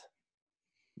 And,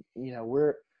 you know,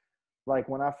 we're like,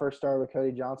 when I first started with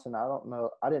Cody Johnson,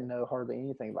 I didn't know hardly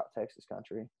anything about Texas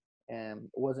country, and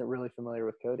wasn't really familiar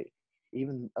with Cody,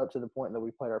 even up to the point that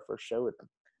we played our first show with him.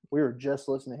 We were just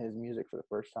listening to his music for the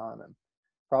first time, and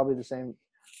probably the same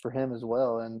for him as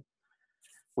well. And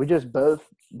we just both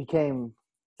became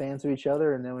fans of each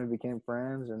other, and then we became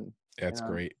friends. And that's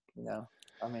great. You know,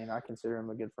 I mean, I consider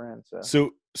him a good friend.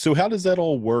 So how does that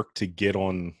all work to get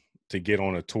on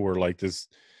a tour like this?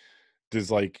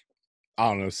 Does, like, I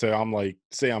don't know, so I'm like,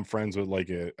 say I'm friends with like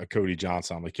a Cody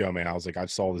Johnson. I'm like, yo man, I was like, I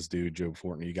saw this dude, Jobe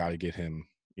Fortner, you got to get him,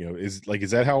 you know. Is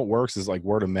that how it works? Is like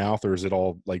word of mouth, or is it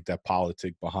all like that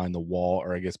politic behind the wall,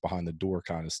 or I guess behind the door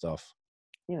kind of stuff?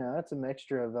 You know, that's a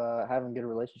mixture of having good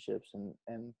relationships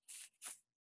and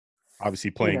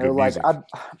obviously playing, you know, good music.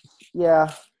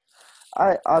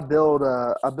 I build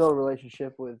a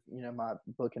relationship with, you know, my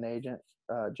booking agent,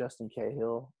 Justin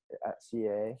Cahill at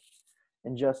CA,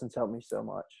 and Justin's helped me so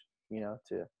much, you know,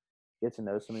 to get to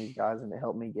know some of these guys and to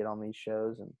help me get on these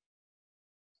shows. And,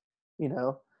 you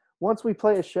know, once we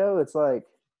play a show, it's like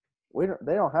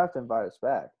they don't have to invite us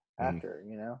back after,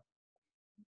 you know.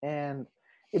 And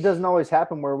it doesn't always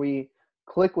happen where we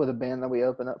click with a band that we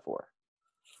open up for.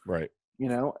 Right. You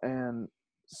know, and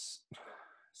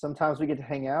sometimes we get to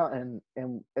hang out and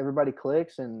everybody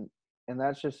clicks, and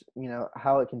that's just, you know,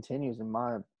 how it continues in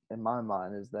my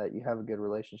mind, is that you have a good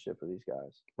relationship with these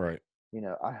guys. Right. You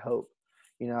know, I hope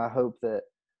that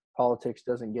politics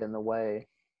doesn't get in the way.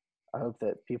 I hope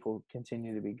that people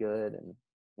continue to be good, and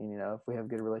you know, if we have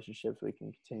good relationships, we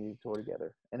can continue to tour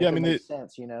together. And if it makes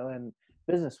sense, you know, and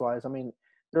business wise, I mean,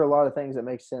 there are a lot of things that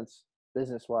make sense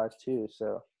business wise too.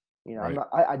 So, you know,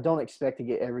 right. I don't expect to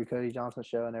get every Cody Johnson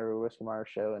show and every Whiskey Myers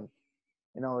show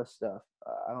and all this stuff.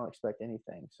 I don't expect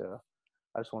anything. So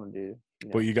I just want to do. You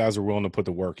know, but you guys are willing to put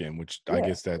the work in, which I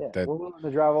guess that we're willing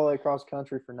to drive all the way across the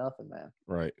country for nothing, man.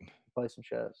 Right. Play some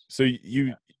shows. So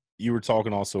you were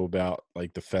talking also about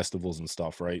like the festivals and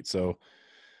stuff, right? So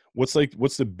what's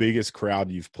the biggest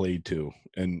crowd you've played to?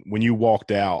 And when you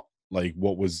walked out, like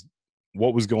what was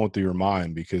going through your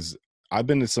mind? Because I've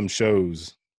been to some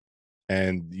shows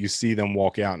and you see them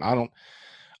walk out, and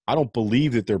I don't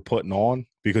believe that they're putting on,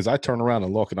 because I turn around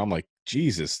and look and I'm like,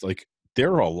 Jesus, like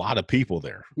there are a lot of people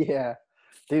there. Yeah.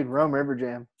 Dude, Rome River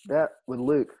Jam, that with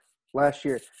Luke last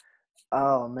year.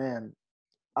 Oh man.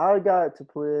 I got to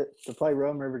play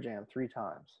Rome River Jam 3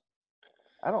 times.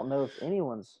 I don't know if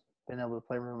anyone's been able to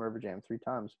play Rome River Jam 3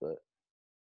 times, but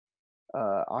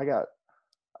I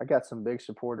got some big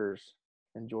supporters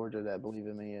in Georgia that believe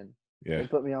in me, and they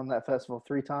put me on that festival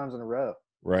 3 times in a row.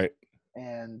 Right.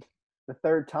 And the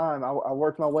 3rd time, I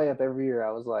worked my way up every year.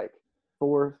 I was like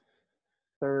 4th,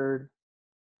 3rd,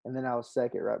 and then I was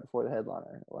 2nd right before the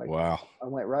headliner. Like, wow. I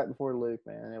went right before Luke,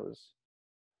 man, and it was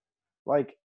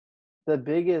like the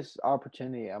biggest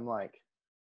opportunity. I'm like,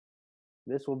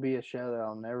 this will be a show that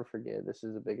I'll never forget. This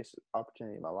is the biggest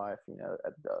opportunity in my life, you know,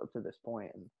 up to this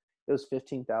point. And it was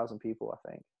 15,000 people, I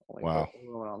think. Wow.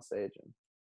 We went on stage, and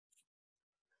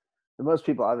the most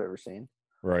people I've ever seen.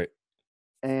 Right.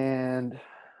 And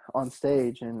on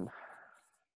stage, and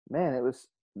man, it was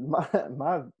my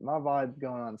vibe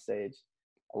going on stage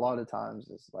a lot of times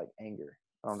is like anger.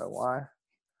 I don't know why,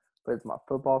 but it's my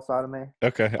football side of me.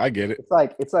 Okay, I get it.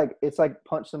 It's like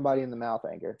punch somebody in the mouth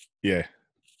anger. Yeah,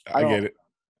 I get it.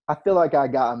 I feel like I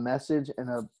got a message and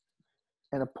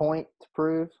a point to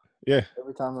prove. Yeah.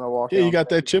 Every time that I walk. Yeah, you got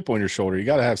that chip on your shoulder. You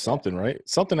got to have something, right?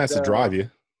 Something has to drive you.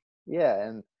 Yeah,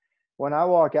 and when I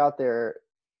walk out there,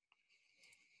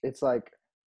 it's like,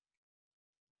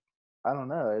 I don't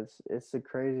know. It's the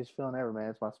craziest feeling ever,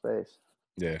 man. It's my space.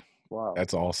 Yeah. Wow.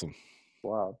 That's awesome.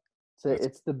 Wow.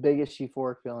 It's the biggest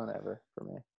euphoric feeling ever for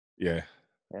me. Yeah.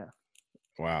 Yeah.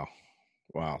 Wow.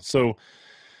 So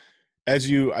as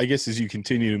you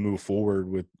continue to move forward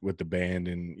with the band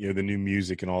and, you know, the new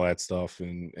music and all that stuff,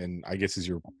 and I guess as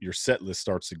your set list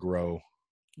starts to grow,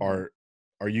 are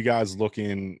you guys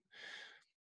looking?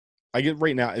 I get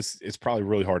right now, it's probably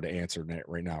really hard to answer that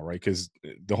right now, right? Because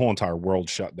the whole entire world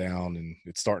shut down and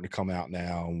it's starting to come out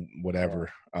now,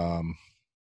 whatever. Yeah.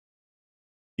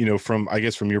 You know, from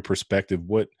your perspective,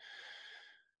 what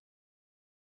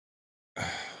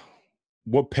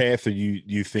path are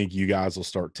you think you guys will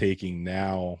start taking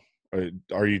now?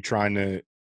 Are you trying to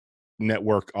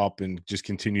network up and just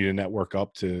continue to network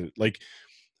up to, like,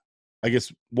 I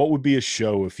guess, what would be a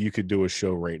show if you could do a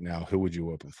show right now? Who would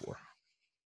you open for?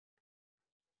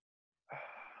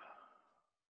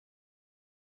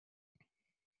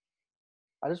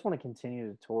 I just want to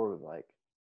continue to tour with like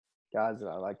guys that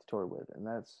I like to tour with, and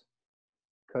that's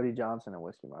Cody Johnson and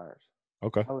Whiskey Myers.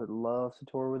 Okay. I would love to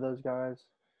tour with those guys.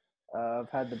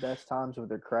 I've had the best times with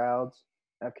their crowds.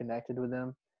 I've connected with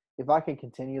them. If I can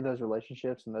continue those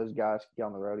relationships and those guys can get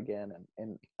on the road again,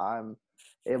 and I'm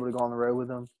able to go on the road with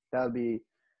them, that would be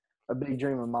a big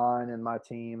dream of mine and my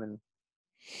team.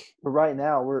 But right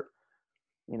now we're,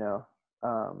 you know,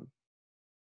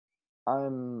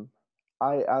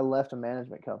 I left a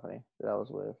management company that I was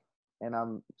with, and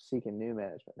I'm seeking new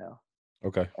management now.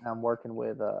 Okay. And I'm working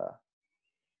with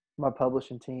my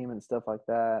publishing team and stuff like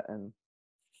that, and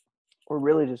we're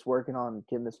really just working on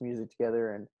getting this music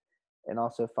together and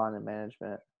also finding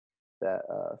management that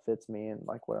fits me and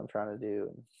like what I'm trying to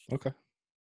do. Okay.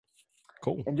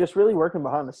 Cool. And just really working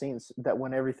behind the scenes that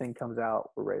when everything comes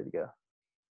out, we're ready to go.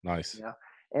 Nice. Yeah.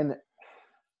 And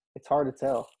it's hard to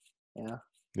tell, you know.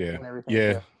 Yeah. When everything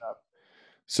yeah.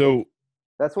 So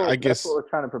that's what that's what we're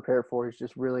trying to prepare for, is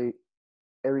just really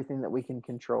everything that we can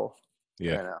control.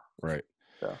 Yeah. Right now. Right.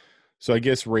 So I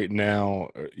guess right now,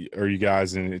 are you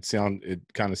guys, and it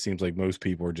kind of seems like most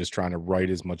people are just trying to write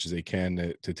as much as they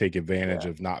can to take advantage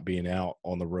of not being out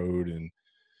on the road and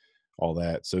all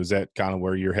that. So is that kind of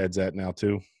where your head's at now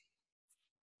too?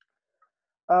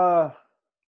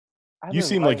 You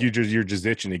seem like you're just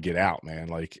itching to get out, man.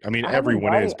 Like, I mean,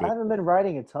 everyone is, but I haven't been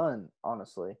writing a ton,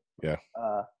 honestly. Yeah.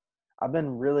 I've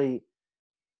been really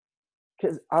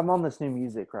because I'm on this new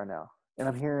music right now, and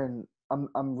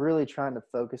I'm really trying to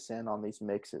focus in on these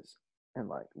mixes and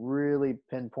like really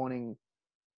pinpointing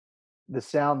the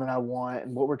sound that I want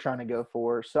and what we're trying to go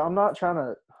for. So I'm not trying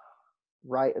to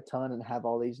write a ton and have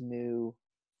all these new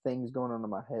things going on in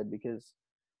my head, because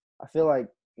I feel like,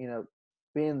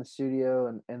 being in the studio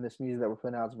and this music that we're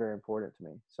putting out is very important to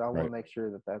me. So I want to make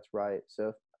sure that that's right.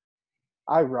 So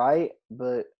I write,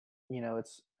 but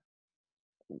it's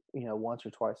once or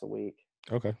twice a week.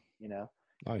 Okay.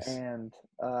 Nice. And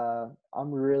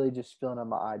I'm really just filling up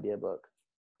my idea book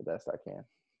the best I can.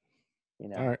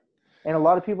 All right. And a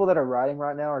lot of people that are writing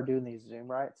right now are doing these Zoom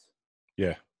writes.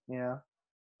 Yeah.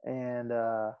 And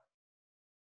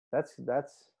that's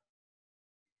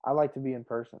I like to be in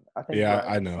person. I think I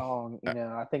writing know. a song,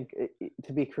 I think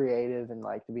to be creative and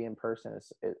like to be in person,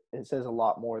 it says a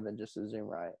lot more than just a Zoom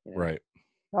write. Right.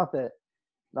 Not that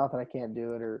I can't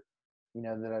do it, or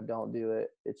that I don't do it.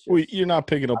 It's just, well, you're not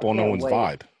picking up on no one's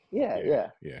vibe. Yeah.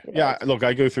 Look,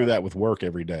 I go through that with work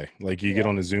every day. Like you get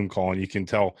on a Zoom call and you can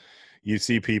tell, you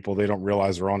see people, they don't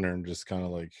realize they're on there, and just kind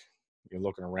of like, you're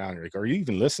looking around, you're like, are you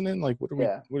even listening? Like, what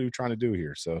are we trying to do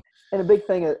here? So, and a big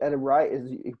thing at a write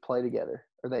is you play together,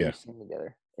 or that you sing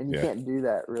together, and you can't do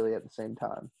that really at the same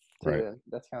time. Right.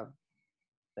 That's kind of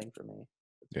a thing for me.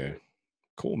 Yeah.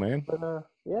 Cool, man. But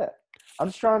I'm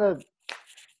just trying to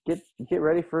get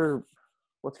ready for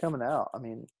what's coming out. I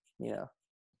mean,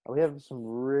 we have some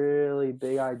really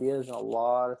big ideas and a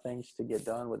lot of things to get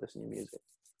done with this new music.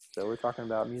 So we're talking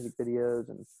about music videos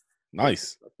and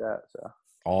nice like that. So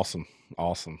awesome.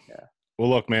 Yeah. Well,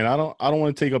 look, man, I don't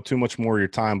want to take up too much more of your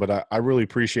time, but I really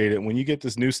appreciate it. When you get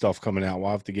this new stuff coming out,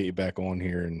 we'll have to get you back on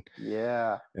here, and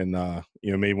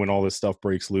maybe when all this stuff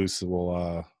breaks loose,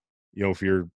 we'll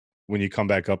when you come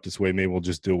back up this way, maybe we'll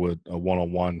just do a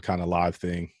one-on-one kind of live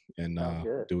thing and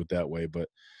do it that way. But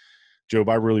Jobe,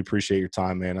 I really appreciate your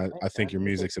time, man. I think your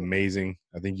music's amazing.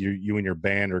 I think you and your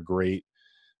band are great.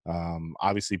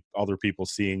 Obviously other people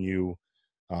seeing you,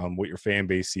 what your fan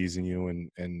base sees in you,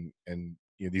 and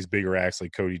these bigger acts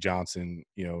like Cody Johnson,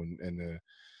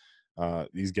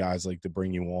 these guys like to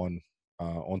bring you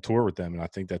on tour with them. And I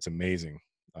think that's amazing.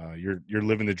 You're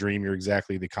living the dream. You're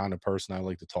exactly the kind of person I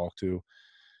like to talk to.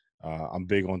 I'm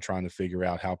big on trying to figure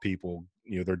out how people,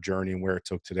 their journey and where it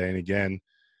took today. And again,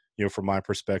 from my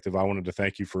perspective, I wanted to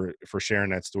thank you for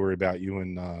sharing that story about you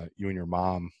and your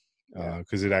mom,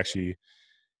 because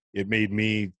it made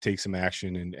me take some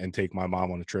action and take my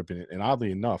mom on a trip. And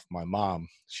oddly enough, my mom,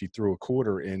 she threw a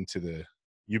quarter into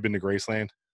you've been to Graceland?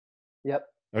 Yep.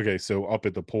 Okay. So up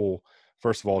at the pool,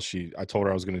 first of all, I told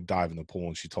her I was going to dive in the pool,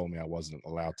 and she told me I wasn't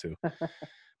allowed to,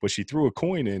 but she threw a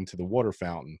coin into the water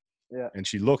fountain. Yeah. And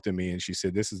she looked at me and she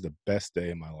said, "This is the best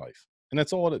day of my life." And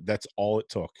that's all it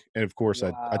took. And of course,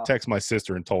 I texted my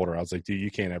sister and told her, I was like, "Dude, you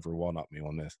can't ever one up me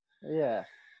on this." Yeah.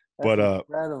 That's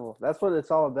incredible. That's what it's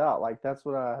all about. Like, that's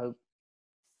what I hope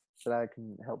that I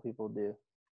can help people do.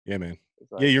 Yeah, man.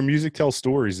 Like, your music tells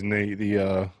stories, and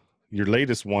your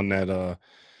latest one that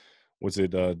was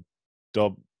it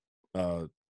double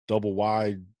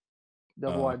wide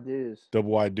dues.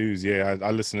 Double wide dues. Yeah,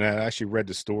 I listened to that. I actually read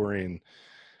the story, and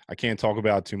I can't talk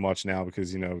about it too much now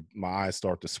because my eyes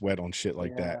start to sweat on shit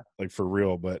like that, like for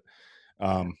real. But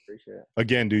appreciate it.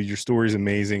 Again, dude, your story's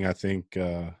amazing. I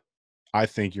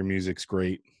think your music's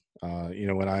great.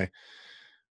 When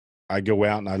I go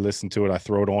out and I listen to it, I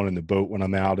throw it on in the boat when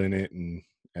I'm out in it,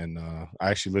 and I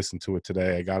actually listened to it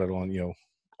today. I got it on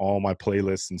all my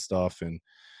playlists and stuff, and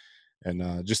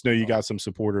just know you got some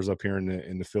supporters up here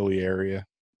in the Philly area,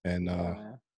 and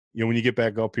when you get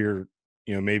back up here,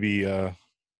 maybe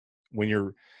when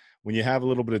you have a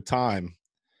little bit of time,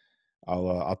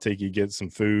 I'll take you get some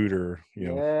food, or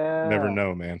never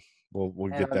know, man. We'll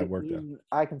get that worked out.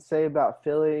 I can say about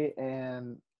Philly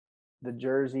and the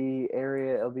Jersey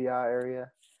area, LBI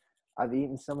area, I've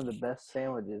eaten some of the best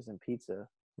sandwiches and pizza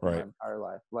in my entire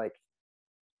life. Like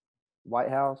White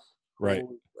House. Right.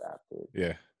 Holy crap,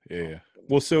 dude. Yeah.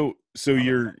 Well, so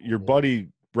your buddy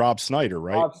Rob Snyder,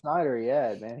 right? Rob Snyder,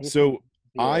 yeah, man. So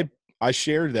I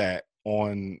shared that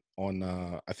on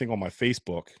I think on my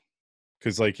Facebook,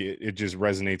 because like it just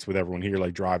resonates with everyone here,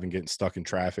 like driving, getting stuck in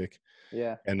traffic.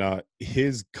 Yeah. And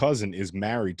his cousin is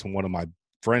married to one of my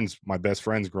best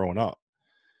friends growing up.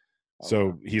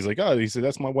 So he's like, he said,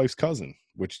 "That's my wife's cousin,"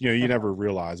 which you never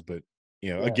realize, but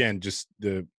again, just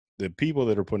the people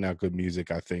that are putting out good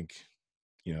music, I think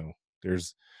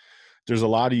there's a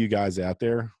lot of you guys out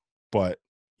there, but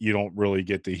you don't really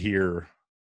get to hear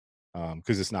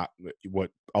because it's not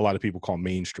what a lot of people call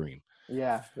mainstream.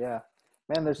 Yeah,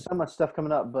 man, there's so much stuff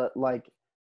coming up, but like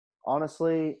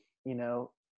honestly,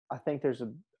 I think there's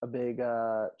a big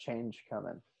change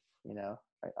coming. You know,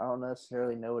 I don't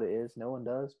necessarily know what it is. No one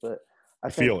does, but I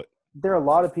think feel it. there are a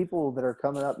lot of people that are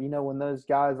coming up. You know, when those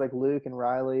guys like Luke and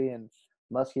Riley and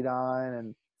Muscadine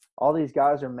and all these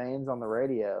guys are mains on the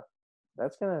radio,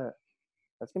 that's gonna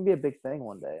be a big thing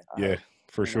one day. I Yeah, hope.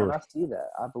 for You know, and sure. I see that.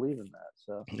 I believe in that.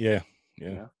 So Yeah. you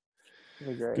know,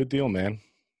 it'll be great. Good deal, man.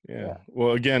 Yeah.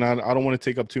 Well, again, I don't want to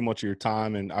take up too much of your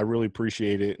time, and I really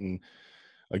appreciate it. And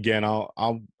again,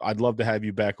 I'd love to have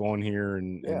you back on here,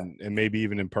 and maybe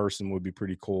even in person would be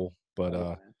pretty cool. But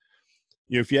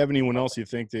you know, if you have anyone else you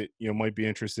think that might be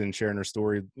interested in sharing their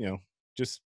story,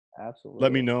 just absolutely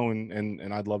let me know,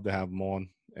 and I'd love to have them on.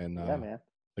 And man.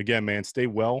 Again, man, stay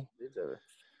well,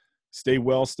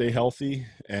 stay healthy,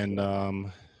 and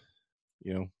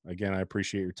again, I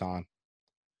appreciate your time.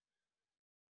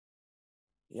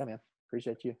 Yeah, man.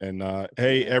 Appreciate you. And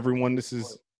hey, everyone, this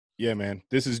is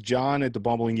John at the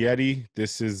Bumbling Yeti.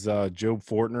 This is Jobe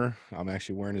Fortner. I'm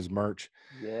actually wearing his merch.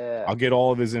 Yeah. I'll get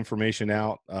all of his information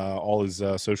out, all his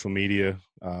social media.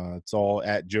 It's all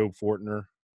at Jobe Fortner,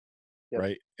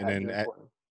 right? And then at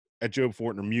Jobe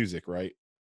Fortner Music, right?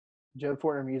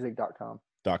 JobeFortnerMusic.com.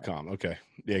 .com. Okay.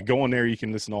 Yeah, go on there. You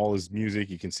can listen to all his music.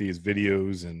 You can see his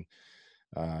videos, and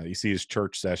you see his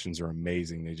church sessions are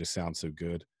amazing. They just sound so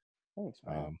good. Thanks,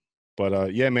 man.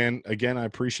 But yeah, man, again, I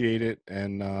appreciate it.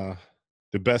 And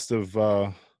the best of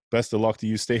luck to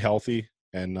you. Stay healthy.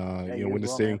 And when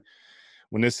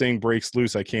this thing breaks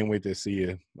loose, I can't wait to see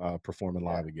you performing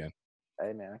live again.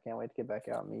 Hey, man, I can't wait to get back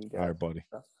out and meet you guys. All right, buddy.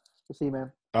 So, we'll see you,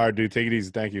 man. All right, dude. Take it easy.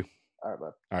 Thank you. All right,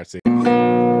 bud. All right, see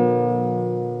you.